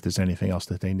okay and if there's anything else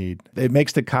that they need. It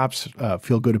makes the cops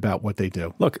feel good about what they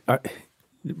do. Look, part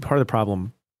of the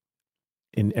problem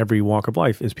in every walk of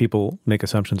life is people make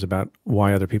assumptions about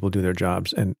why other people do their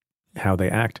jobs and how they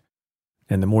act.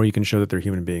 And the more you can show that they're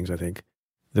human beings, I think,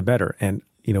 the better. And,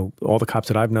 all the cops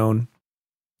that I've known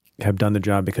have done the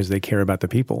job because they care about the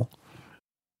people.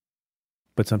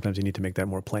 But sometimes you need to make that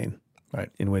more plain, right,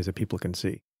 in ways that people can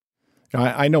see.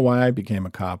 I know why I became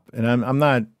a cop, and I'm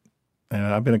not.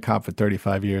 I've been a cop for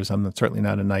 35 years. I'm certainly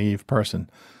not a naive person,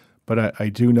 but I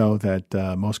do know that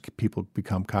most people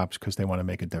become cops because they want to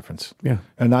make a difference. Yeah,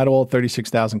 and not all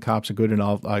 36,000 cops are good. And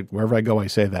wherever I go, I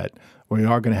say that we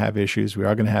are going to have issues. We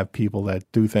are going to have people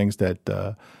that do things that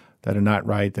are not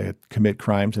right, that commit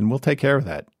crimes, and we'll take care of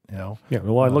that. Yeah.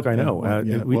 Well, look, I know. I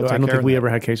don't think we ever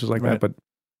had cases like that, but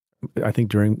I think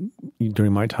during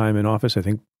my time in office, I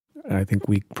think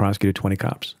we prosecuted 20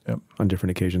 cops on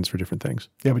different occasions for different things.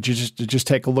 Yeah, but you just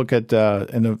take a look at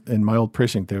in my old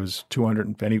precinct, there was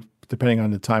 200. Depending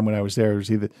on the time when I was there, it was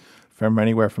either from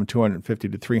anywhere from 250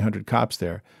 to 300 cops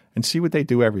there, and see what they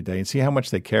do every day, and see how much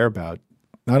they care about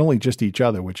not only just each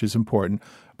other, which is important,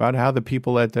 about how the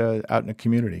people out in the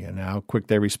community and how quick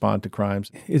they respond to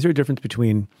crimes. Is there a difference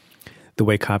between the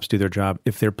way cops do their job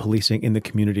if they're policing in the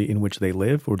community in which they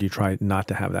live, or do you try not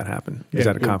to have that happen? Is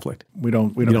that a conflict? We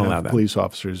don't have police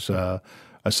officers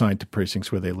assigned to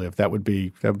precincts where they live. That would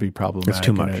be problematic. It's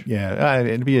too much.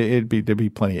 There'd be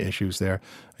plenty of issues there.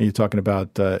 And you're talking about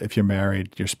if you're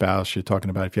married, your spouse. You're talking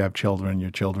about if you have children,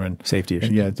 your children. Safety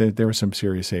issues. And there are some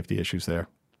serious safety issues there.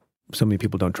 So many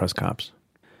people don't trust cops.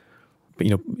 But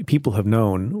people have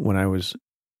known when I was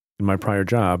in my prior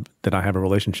job that I have a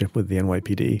relationship with the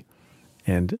NYPD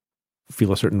and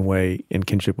feel a certain way in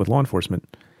kinship with law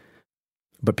enforcement.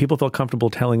 But people felt comfortable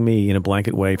telling me in a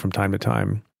blanket way from time to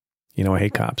time, I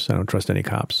hate cops. I don't trust any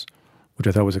cops, which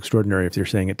I thought was extraordinary if they're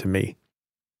saying it to me.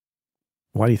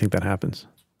 Why do you think that happens?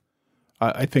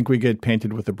 I think we get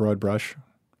painted with a broad brush.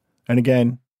 And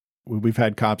again, we've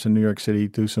had cops in New York City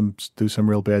do some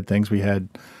real bad things. We had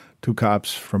 2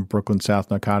 cops from Brooklyn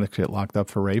South Narcotics get locked up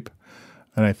for rape.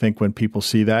 And I think when people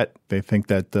see that, they think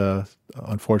that,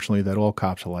 unfortunately, that all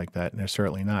cops are like that, and they're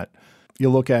certainly not.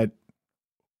 You look at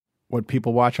what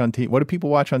people watch on TV. What do people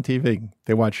watch on TV?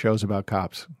 They watch shows about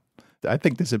cops. I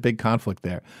think there's a big conflict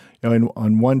there.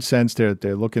 On one sense, they're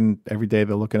looking every day.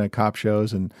 They're looking at cop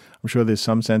shows, and I'm sure there's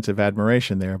some sense of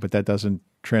admiration there, but that doesn't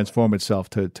transform itself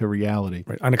to reality.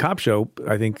 Right. On a cop show,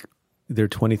 I think there are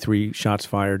 23 shots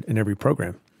fired in every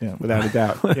program. Yeah, without a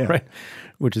doubt. Yeah. Right,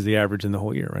 which is the average in the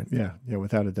whole year, right? Yeah,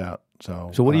 without a doubt.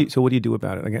 So what do you do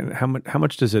about it? Again, how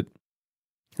much does it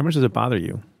bother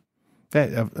you?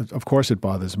 Of course, it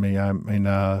bothers me. I mean,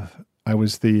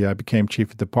 I became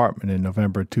chief of department in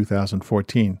November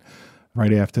 2014,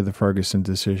 right after the Ferguson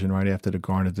decision, right after the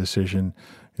Garner decision.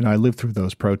 I lived through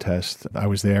those protests. I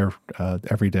was there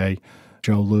every day.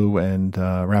 Joe Liu and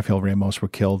Rafael Ramos were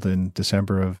killed in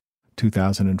December of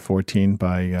 2014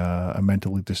 by a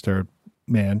mentally disturbed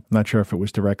man. I'm not sure if it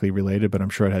was directly related, but I'm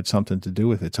sure it had something to do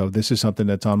with it. So this is something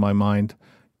that's on my mind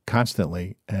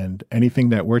constantly. And anything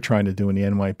that we're trying to do in the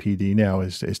NYPD now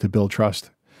is to build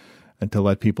trust and to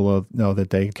let people know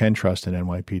that they can trust an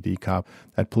NYPD cop.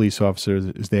 That police officer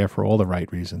is there for all the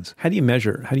right reasons. How do you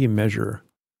measure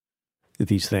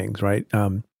these things, right?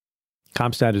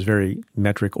 CompStat is very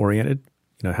metric oriented.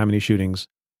 How many shootings,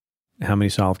 how many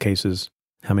solved cases,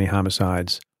 how many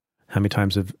homicides, how many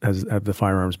times have the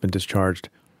firearms been discharged.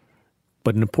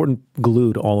 But an important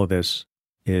glue to all of this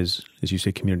is, as you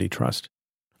say, community trust.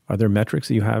 Are there metrics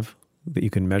that you have that you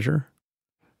can measure?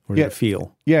 Or do you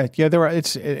feel? Yeah, there are.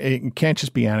 It can't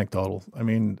just be anecdotal. I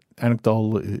mean,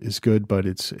 anecdotal is good, but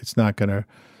it's not going to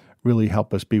really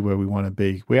help us be where we want to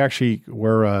be.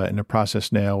 We're in the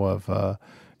process now of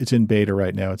it's in beta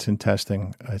right now. It's in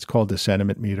testing. It's called the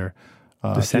sentiment meter.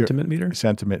 The sentiment meter?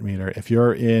 Sentiment meter. If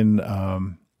you're in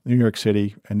New York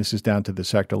City, and this is down to the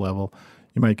sector level,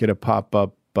 you might get a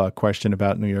pop-up question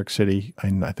about New York City,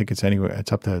 and I think it's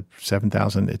up to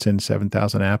 7,000. It's in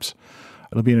 7,000 apps.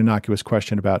 It'll be an innocuous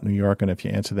question about New York, and if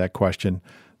you answer that question,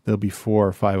 there'll be 4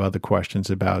 or 5 other questions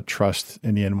about trust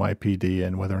in the NYPD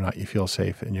and whether or not you feel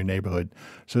safe in your neighborhood.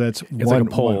 So that's it's like a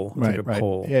poll.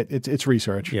 Poll. It's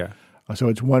research. Yeah. So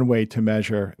it's one way to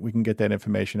measure. We can get that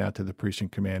information out to the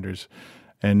precinct commanders,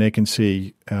 and they can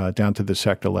see down to the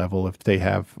sector level if they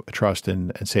have trust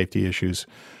and safety issues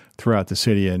throughout the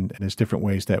city, and there's different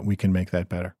ways that we can make that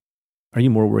better. Are you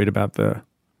more worried about the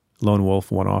lone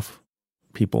wolf one-off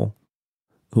people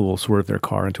who will swerve their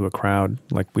car into a crowd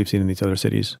like we've seen in these other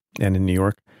cities and in New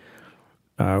York,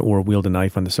 or wield a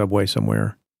knife on the subway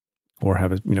somewhere, or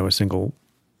have a single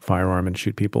firearm and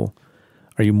shoot people?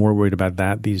 Are you more worried about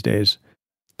that these days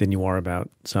than you are about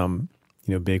some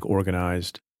big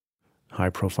organized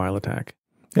high-profile attack?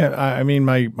 Yeah, I mean,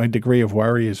 my degree of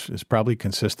worry is probably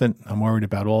consistent. I'm worried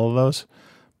about all of those,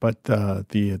 but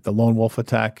the lone wolf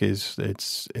attack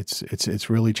it's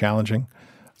really challenging.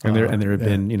 And there have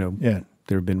been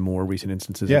there have been more recent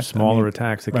instances of smaller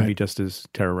attacks that can be just as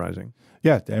terrorizing.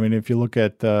 Yeah, I mean, if you look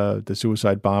at the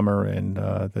suicide bomber and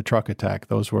the truck attack,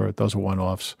 those were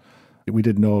one-offs. We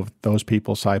didn't know of those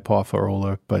people, Saipov or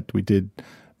Ola, but we did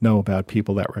know about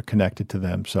people that were connected to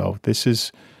them. So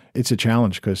it's a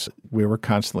challenge because we were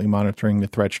constantly monitoring the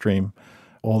threat stream.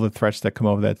 All the threats that come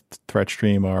over that threat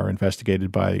stream are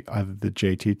investigated by either the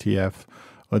JTTF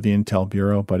or the Intel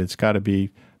Bureau, but it's got to be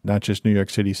not just New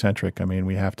York City centric. I mean,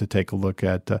 we have to take a look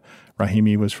at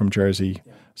Rahimi was from Jersey,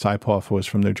 Saipov was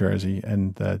from New Jersey,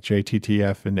 and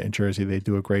JTTF in Jersey, they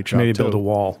do a great job. Maybe build a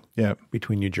wall yeah.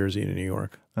 between New Jersey and New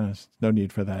York. No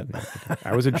need for that.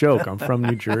 That was a joke. I'm from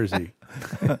New Jersey.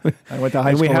 I went to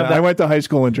high school. I went to high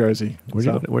school in Jersey.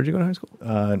 Where'd you go to high school?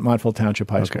 Montville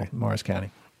Township High School, Morris County.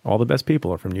 All the best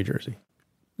people are from New Jersey.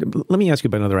 Let me ask you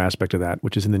about another aspect of that,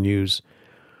 which is in the news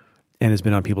and has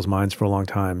been on people's minds for a long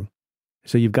time.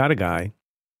 So you've got a guy,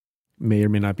 may or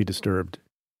may not be disturbed,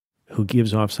 who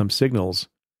gives off some signals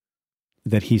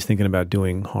that he's thinking about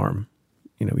doing harm,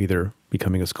 either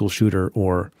becoming a school shooter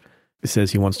or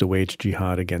says he wants to wage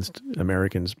jihad against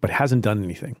Americans, but hasn't done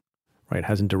anything, right?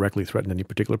 Hasn't directly threatened any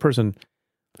particular person,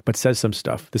 but says some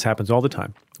stuff. This happens all the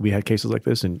time. We had cases like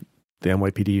this, and the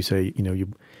NYPD, you say,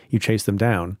 you chase them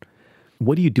down.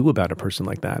 What do you do about a person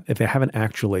like that if they haven't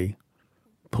actually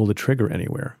pulled the trigger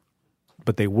anywhere,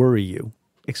 but they worry you?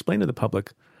 Explain to the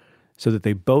public so that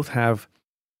they both have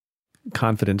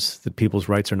confidence that people's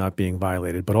rights are not being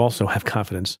violated, but also have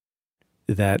confidence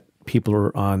that people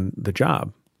are on the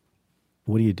job.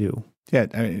 What do you do? Yeah,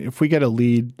 I mean, if we get a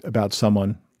lead about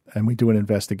someone and we do an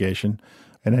investigation,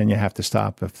 and then you have to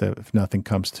stop if nothing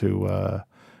comes to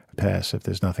pass, if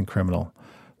there's nothing criminal,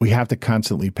 we have to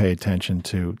constantly pay attention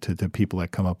to the people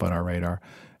that come up on our radar.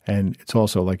 And it's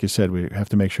also, like you said, we have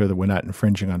to make sure that we're not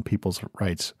infringing on people's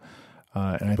rights.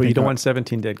 But you don't want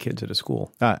 17 dead kids at a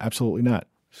school. Absolutely not.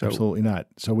 Absolutely not.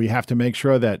 So we have to make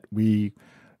sure that we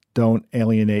don't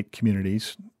alienate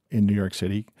communities in New York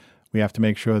City. We have to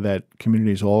make sure that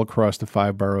communities all across the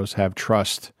 5 boroughs have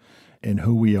trust in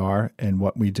who we are and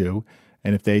what we do.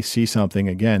 And if they see something,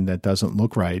 again, that doesn't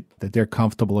look right, that they're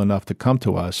comfortable enough to come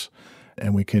to us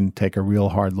and we can take a real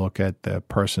hard look at the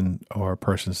person or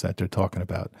persons that they're talking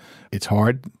about. It's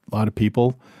hard. A lot of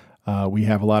people. We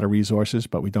have a lot of resources,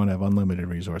 but we don't have unlimited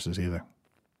resources either.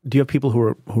 Do you have people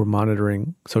who are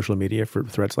monitoring social media for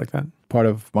threats like that? Part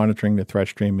of monitoring the threat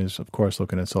stream is, of course,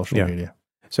 looking at social media.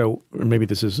 So maybe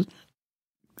this is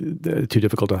too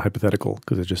difficult a hypothetical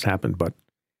because it just happened, but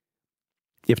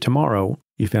if tomorrow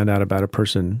you found out about a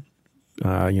person,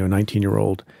 a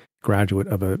 19-year-old graduate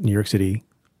of a New York City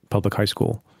public high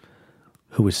school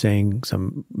who was saying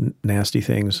some nasty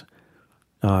things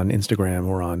on Instagram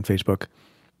or on Facebook,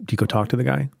 do you go talk to the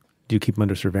guy? Do you keep him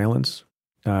under surveillance?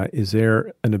 Is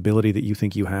there an ability that you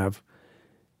think you have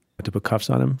to put cuffs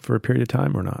on him for a period of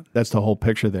time or not? That's the whole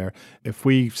picture there. If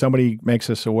somebody makes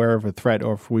us aware of a threat,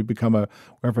 or if we become aware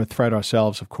of a threat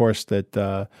ourselves, of course, that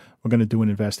we're going to do an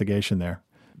investigation there.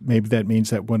 Maybe that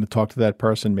means that we're going to talk to that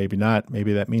person, maybe not.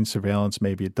 Maybe that means surveillance,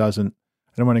 maybe it doesn't.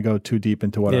 I don't want to go too deep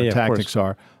into what our tactics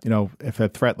are. If a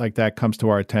threat like that comes to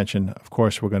our attention, of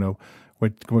course, we're going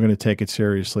to take it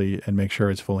seriously and make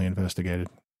sure it's fully investigated.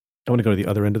 I want to go to the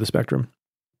other end of the spectrum.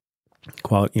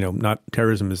 Not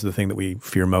terrorism is the thing that we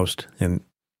fear most, and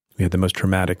we had the most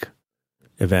traumatic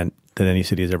event that any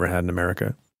city has ever had in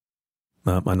America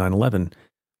on 9/11.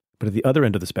 But at the other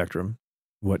end of the spectrum,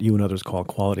 what you and others call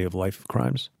quality of life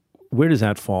crimes, where does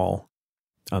that fall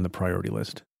on the priority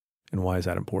list, and why is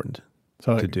that important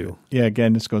to do? Yeah,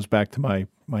 again, this goes back to my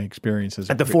experiences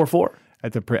at the 4-4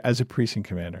 as a precinct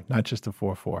commander, not just the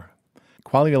 4-4.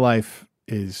 Quality of life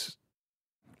is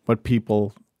what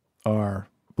people are,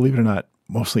 believe it or not,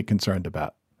 mostly concerned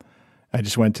about. I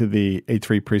just went to the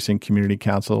A3 Precinct Community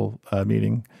Council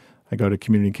meeting. I go to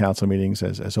community council meetings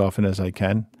as often as I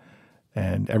can.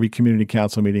 And every community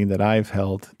council meeting that I've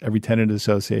held, every tenant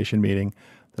association meeting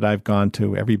that I've gone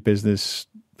to, every business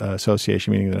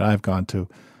association meeting that I've gone to,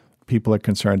 people are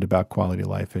concerned about quality of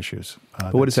life issues.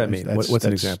 But what does that mean? What's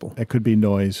an example? It could be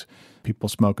noise, people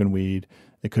smoking weed.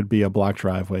 It could be a blocked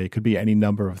driveway. It could be any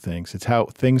number of things. It's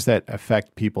things that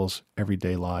affect people's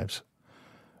everyday lives.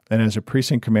 And as a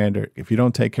precinct commander, if you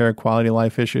don't take care of quality of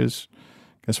life issues,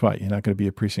 guess what? You're not going to be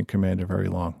a precinct commander very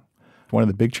long. One of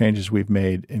the big changes we've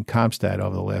made in Comstat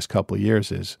over the last couple of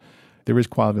years is there is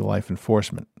quality of life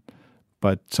enforcement.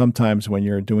 But sometimes when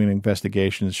you're doing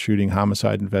investigations, shooting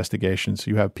homicide investigations,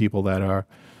 you have people that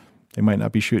they might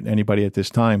not be shooting anybody at this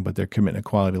time, but they're committing a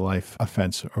quality of life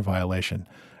offense or violation.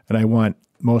 And I want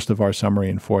most of our summary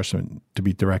enforcement to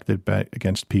be directed back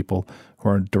against people who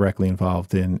are directly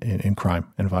involved in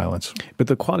crime and violence. But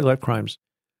the quality of life crimes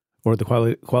or the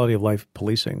quality of life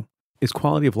policing, is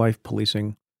quality of life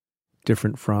policing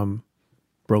different from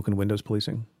broken windows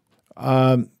policing?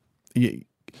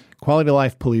 Quality of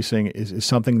life policing is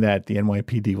something that the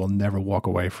NYPD will never walk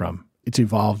away from. It's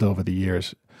evolved over the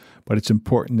years, but it's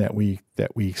important that we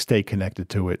stay connected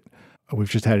to it. We've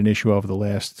just had an issue over the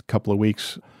last couple of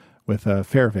weeks with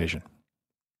fare evasion,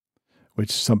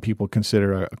 which some people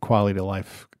consider a quality of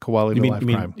life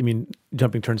crime. You mean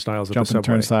jumping turnstiles at the subway? Jumping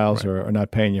turnstiles, right, or not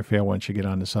paying your fare once you get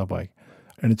on the subway.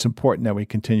 And it's important that we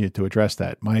continue to address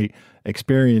that. My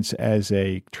experience as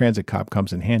a transit cop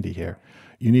comes in handy here.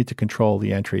 You need to control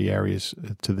the entry areas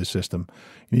to the system.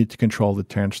 You need to control the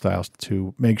turnstiles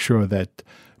to make sure that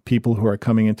people who are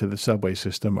coming into the subway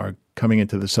system are coming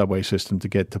into the subway system to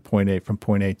get to point A, from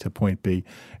point A to point B,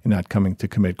 and not coming to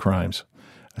commit crimes.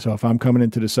 So if I'm coming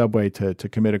into the subway to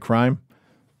commit a crime,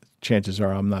 chances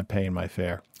are I'm not paying my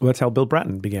fare. Well, that's how Bill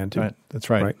Bratton began too. Right. That's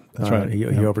right. That's right. He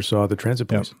oversaw the transit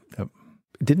police. Yep.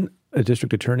 Didn't a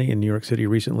district attorney in New York City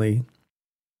recently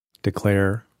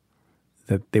declare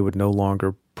that they would no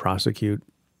longer prosecute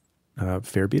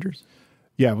fare beaters?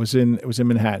 Yeah, it was in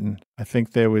Manhattan. I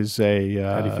think there was how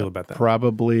do you feel about that?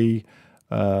 Probably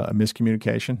a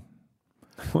miscommunication.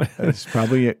 It's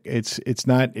probably it's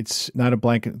not a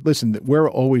blanket. Listen, we're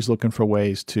always looking for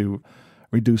ways to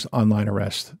reduce online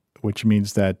arrest, which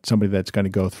means that somebody that's going to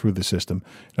go through the system.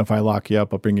 If I lock you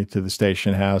up, I'll bring you to the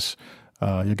station house.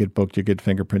 You get booked, you get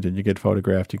fingerprinted, you get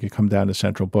photographed, you can come down to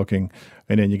central booking,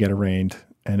 and then you get arraigned.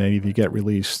 And then either you get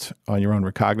released on your own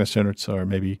recognizance or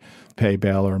maybe pay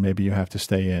bail or maybe you have to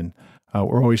stay in.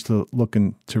 We're always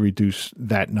looking to reduce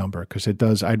that number because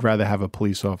I'd rather have a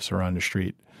police officer on the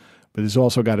street. But there's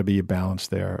also got to be a balance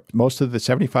there.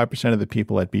 75% of the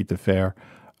people that beat the fare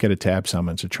get a TAB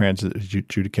summons, a Transit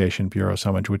Adjudication Bureau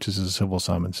summons, which is a civil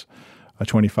summons.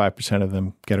 25% of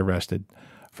them get arrested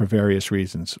for various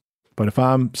reasons. But if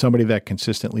I'm somebody that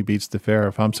consistently beats the fare,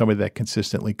 if I'm somebody that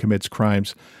consistently commits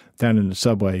crimes down in the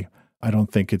subway, I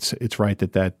don't think it's right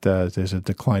that there's a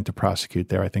decline to prosecute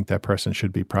there. I think that person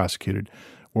should be prosecuted.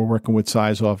 We're working with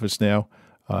Cy's office now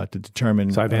to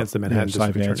determine Cy Vance, the Manhattan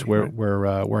District Attorney.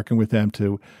 We're working with them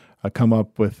to come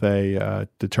up with a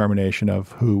determination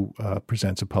of who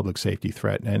presents a public safety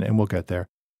threat, and we'll get there.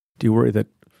 Do you worry that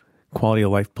quality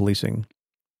of life policing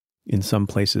in some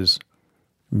places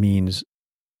means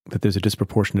that there's a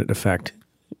disproportionate effect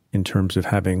in terms of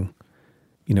having,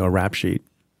 a rap sheet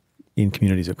in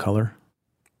communities of color?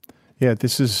 Yeah,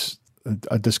 this is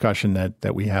a discussion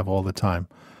that we have all the time.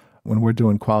 When we're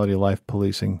doing quality of life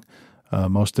policing,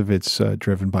 most of it's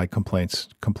driven by complaints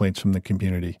from the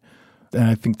community. And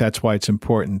I think that's why it's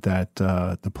important that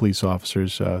the police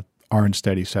officers are in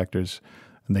steady sectors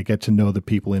and they get to know the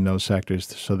people in those sectors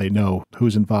so they know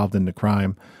who's involved in the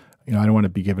crime. I don't want to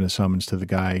be giving a summons to the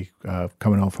guy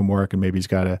coming home from work and maybe he's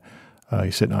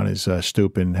sitting on his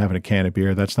stoop and having a can of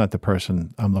beer. That's not the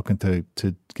person I'm looking to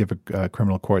give a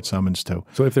criminal court summons to.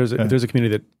 So if there's a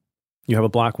community that you have a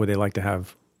block where they like to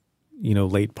have,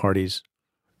 late parties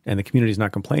and the community's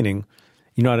not complaining,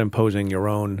 you're not imposing your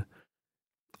own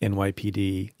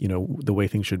NYPD, the way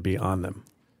things should be on them.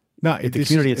 No, if the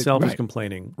community itself is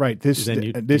complaining. Right. This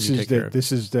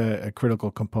is a critical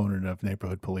component of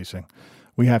neighborhood policing.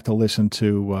 We have to listen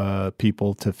to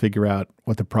people to figure out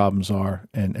what the problems are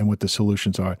and what the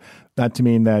solutions are. Not to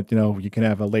mean that, you can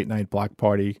have a late night block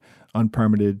party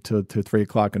unpermitted to 3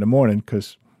 o'clock in the morning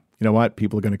because, you know what?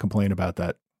 People are going to complain about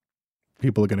that.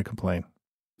 People are going to complain.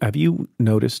 Have you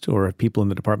noticed, or have people in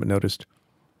the department noticed,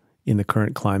 in the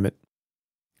current climate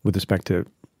with respect to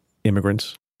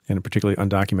immigrants and particularly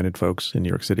undocumented folks in New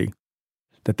York City,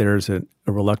 that there's a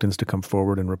reluctance to come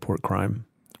forward and report crime?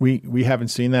 We haven't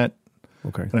seen that.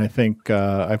 Okay. And I think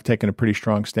I've taken a pretty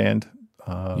strong stand.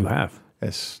 You have?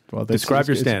 Yes. Well, describe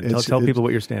your stand. Tell people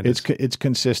what your stand is. It's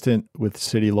consistent with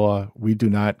city law. We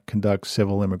do not conduct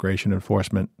civil immigration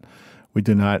enforcement. We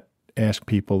do not ask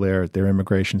people their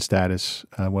immigration status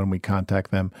when we contact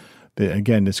them.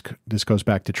 Again, this goes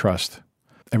back to trust.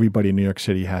 Everybody in New York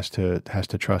City has to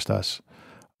trust us.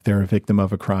 If they're a victim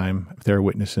of a crime, if they're a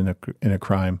witness in a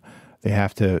crime, they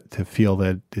have to feel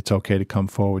that it's okay to come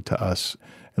forward to us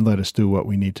and let us do what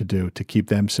we need to do to keep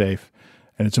them safe.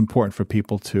 And it's important for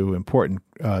people to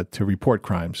report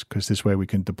crimes because this way we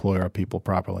can deploy our people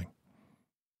properly.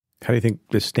 How do you think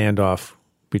this standoff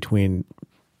between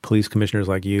police commissioners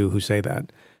like you who say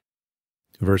that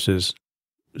versus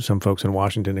some folks in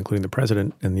Washington, including the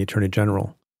president and the attorney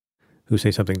general, who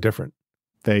say something different?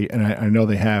 I know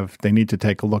they need to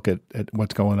take a look at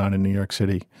what's going on in New York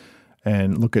City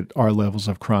and look at our levels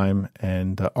of crime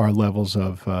and our levels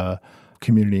of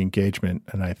community engagement.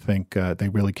 And I think they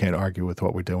really can't argue with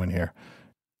what we're doing here.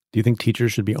 Do you think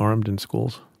teachers should be armed in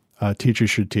schools?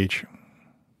 Teachers should teach.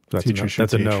 That's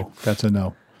a no. That's a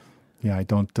no. Yeah, I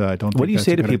don't. What do you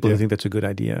say to people who think that's a good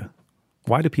idea?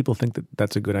 Why do people think that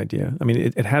that's a good idea? I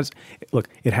mean, it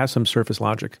has some surface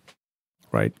logic,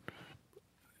 right?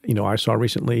 I saw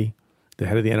recently the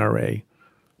head of the NRA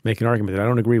make an argument that I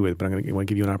don't agree with, but I want to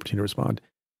give you an opportunity to respond.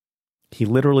 He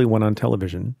literally went on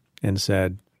television and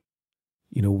said,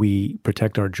 we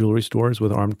protect our jewelry stores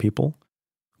with armed people.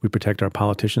 We protect our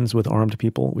politicians with armed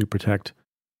people. We protect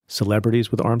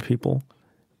celebrities with armed people.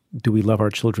 Do we love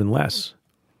our children less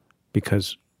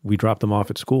because we drop them off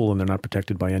at school and they're not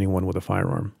protected by anyone with a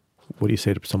firearm? What do you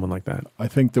say to someone like that? I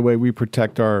think the way we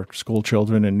protect our school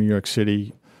children in New York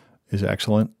City is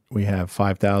excellent. We have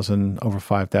over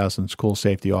 5,000 school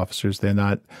safety officers. They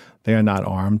are not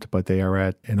armed, but they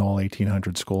are in all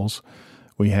 1,800 schools.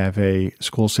 We have a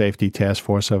school safety task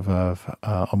force of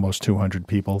almost 200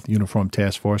 people, uniformed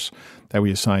task force that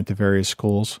we assign to various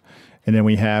schools. And then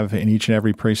we have in each and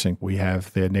every precinct, we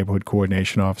have the neighborhood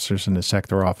coordination officers and the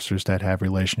sector officers that have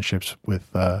relationships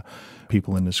with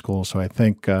people in the school. So I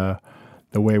think the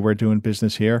way we're doing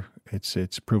business here,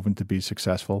 it's proven to be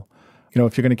successful.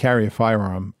 If you're going to carry a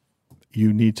firearm,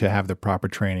 you need to have the proper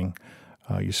training.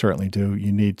 You certainly do.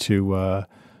 You need to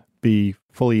be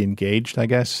fully engaged, I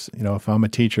guess. If I'm a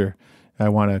teacher, I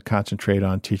want to concentrate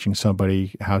on teaching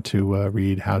somebody how to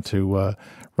read, how to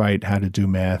write, how to do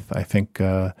math. I think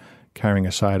carrying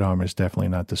a sidearm is definitely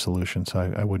not the solution,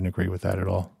 so I wouldn't agree with that at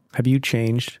all. Have you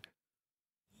changed,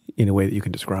 in a way that you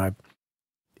can describe,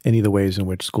 any of the ways in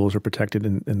which schools are protected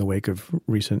in the wake of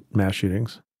recent mass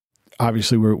shootings?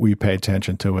 Obviously, we pay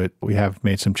attention to it. We have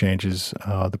made some changes.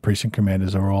 The precinct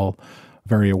commanders are all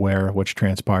very aware of what's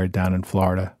transpired down in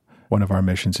Florida. One of our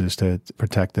missions is to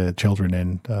protect the children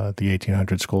in the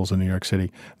 1,800 schools in New York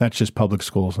City. That's just public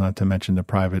schools, not to mention the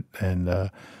private and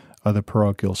other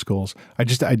parochial schools. I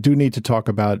do need to talk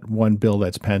about one bill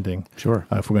that's pending. Sure.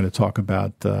 If we're going to talk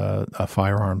about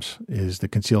firearms, is the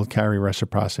Concealed Carry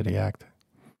Reciprocity Act.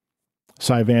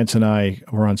 Cy Vance and I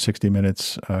were on 60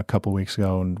 Minutes a couple weeks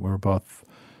ago, and we were both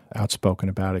outspoken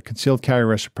about it. Concealed Carry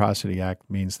Reciprocity Act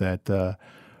means that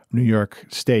New York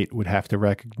State would have to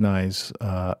recognize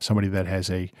somebody that has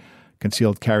a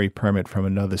concealed carry permit from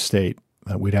another state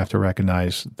We'd have to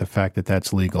recognize the fact that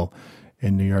that's legal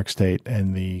in New York State,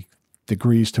 and the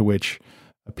degrees to which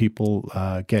people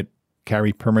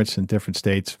carry permits in different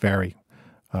states vary.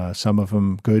 Some of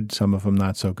them good, some of them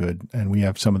not so good. And we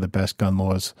have some of the best gun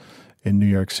laws in New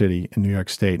York City, in New York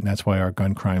State, and that's why our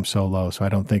gun crime's so low. So I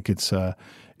don't think it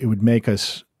would make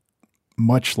us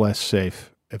much less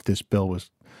safe if this bill was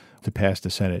to pass the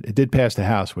Senate. It did pass the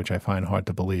House, which I find hard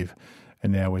to believe.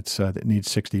 And now it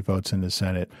needs 60 votes in the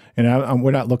Senate. And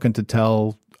we're not looking to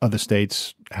tell other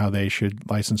states how they should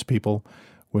license people.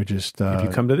 We're just if you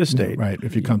come to this state, right?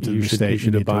 If you come to this state, you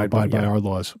should abide by our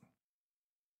laws.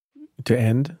 To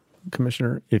end,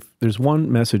 Commissioner, if there's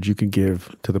one message you could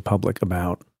give to the public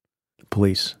about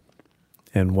police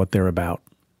and what they're about,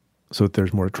 so that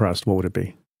there's more trust, what would it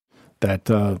be?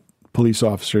 That police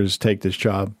officers take this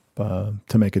job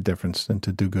to make a difference and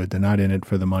to do good. They're not in it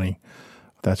for the money.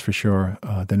 That's for sure.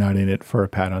 They're not in it for a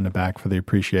pat on the back, for the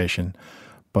appreciation.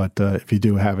 But if you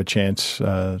do have a chance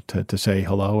to say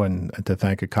hello and to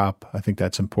thank a cop, I think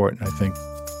that's important. I think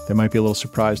they might be a little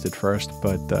surprised at first,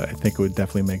 but I think it would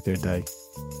definitely make their day.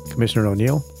 Commissioner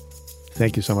O'Neill,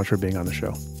 thank you so much for being on the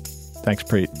show. Thanks,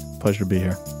 Preet. Pleasure to be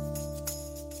here.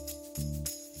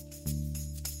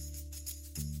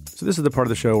 So this is the part of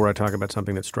the show where I talk about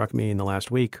something that struck me in the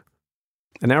last week.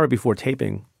 An hour before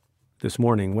taping this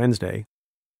morning, Wednesday,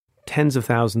 tens of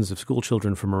thousands of school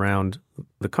children from around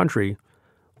the country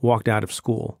walked out of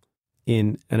school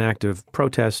in an act of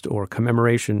protest or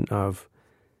commemoration of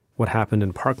what happened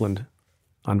in Parkland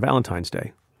on Valentine's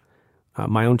Day.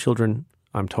 My own children,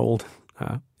 I'm told,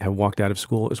 have walked out of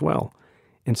school as well.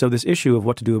 And so this issue of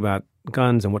what to do about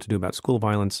guns and what to do about school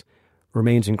violence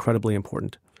remains incredibly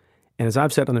important. And as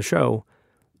I've said on the show,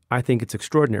 I think it's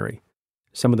extraordinary,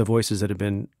 some of the voices that have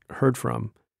been heard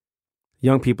from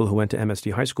young people who went to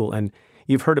MSD High School. And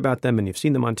you've heard about them and you've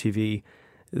seen them on TV.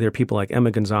 There are people like Emma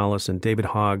Gonzalez and David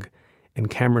Hogg and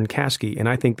Cameron Kasky, and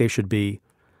I think they should be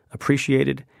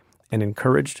appreciated and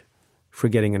encouraged for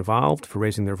getting involved, for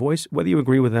raising their voice, whether you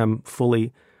agree with them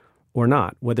fully or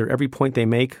not, whether every point they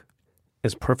make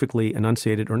is perfectly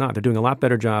enunciated or not. They're doing a lot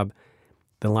better job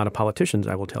than a lot of politicians,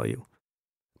 I will tell you.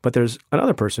 But there's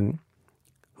another person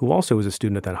who also is a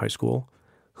student at that high school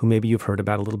who maybe you've heard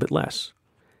about a little bit less.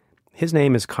 His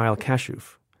name is Kyle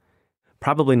Kashuv.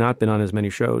 Probably not been on as many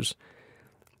shows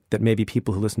that maybe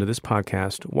people who listen to this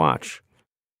podcast watch.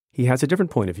 He has a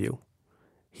different point of view.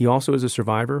 He also is a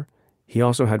survivor. He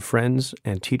also had friends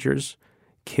and teachers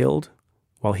killed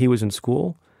while he was in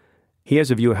school. He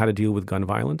has a view of how to deal with gun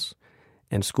violence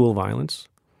and school violence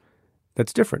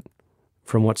that's different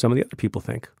from what some of the other people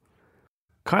think.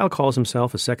 Kyle calls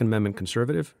himself a Second Amendment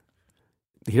conservative.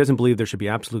 He doesn't believe there should be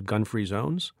absolute gun-free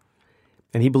zones,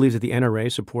 and he believes that the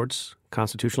NRA supports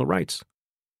constitutional rights.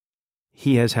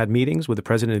 He has had meetings with the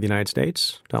President of the United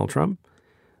States, Donald Trump,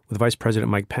 with Vice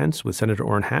President Mike Pence, with Senator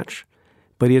Orrin Hatch,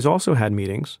 but he has also had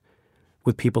meetings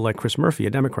with people like Chris Murphy, a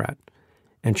Democrat,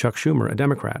 and Chuck Schumer, a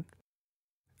Democrat.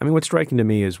 I mean, what's striking to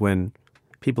me is when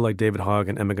people like David Hogg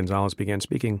and Emma Gonzalez began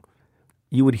speaking,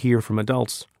 you would hear from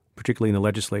adults, particularly in the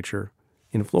legislature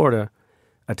in Florida,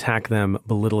 attack them,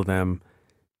 belittle them,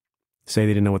 say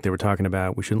they didn't know what they were talking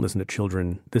about. We shouldn't listen to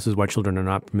children. This is why children are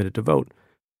not permitted to vote.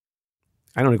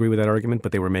 I don't agree with that argument,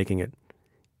 but they were making it.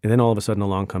 And then all of a sudden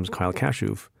along comes Kyle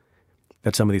Kashuv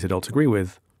that some of these adults agree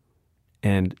with,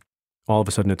 and all of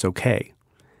a sudden it's okay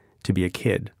to be a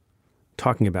kid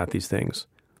talking about these things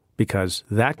because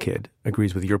that kid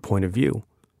agrees with your point of view.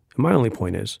 And my only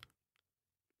point is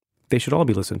they should all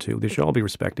be listened to. They should all be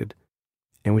respected.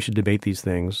 And we should debate these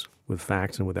things with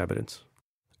facts and with evidence.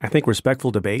 I think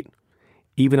respectful debate,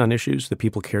 even on issues that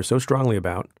people care so strongly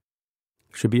about,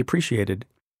 should be appreciated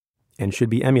and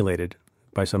should be emulated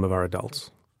by some of our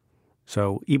adults.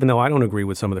 So even though I don't agree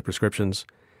with some of the prescriptions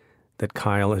that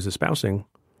Kyle is espousing,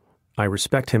 I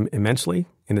respect him immensely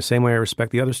in the same way I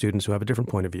respect the other students who have a different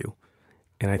point of view.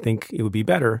 And I think it would be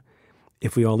better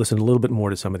if we all listened a little bit more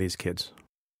to some of these kids.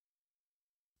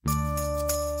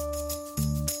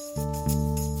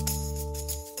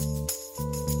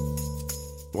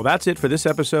 Well, that's it for this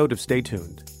episode of Stay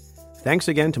Tuned. Thanks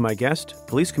again to my guest,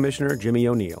 Police Commissioner Jimmy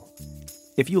O'Neill.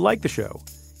 If you like the show,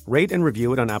 rate and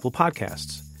review it on Apple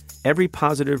Podcasts. Every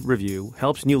positive review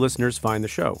helps new listeners find the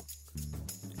show.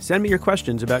 Send me your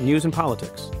questions about news and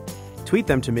politics. Tweet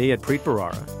them to me at Preet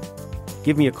Bharara.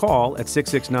 Give me a call at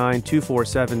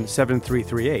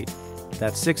 669-247-7338.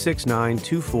 That's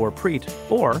 669-24-PREET.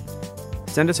 Or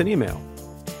send us an email.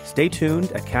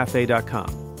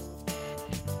 staytuned@cafe.com.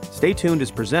 Stay Tuned is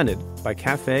presented by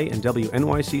Cafe and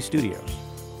WNYC Studios.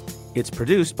 It's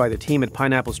produced by the team at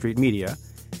Pineapple Street Media,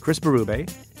 Chris Berube,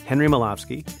 Henry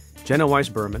Malofsky, Jenna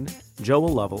Weiss-Berman, Joel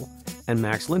Lovell, and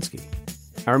Max Linsky.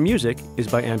 Our music is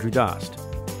by Andrew Dost.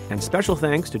 And special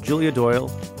thanks to Julia Doyle,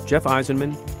 Jeff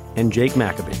Eisenman, and Jake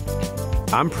Maccabee.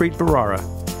 I'm Preet Bharara.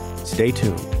 Stay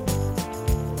tuned.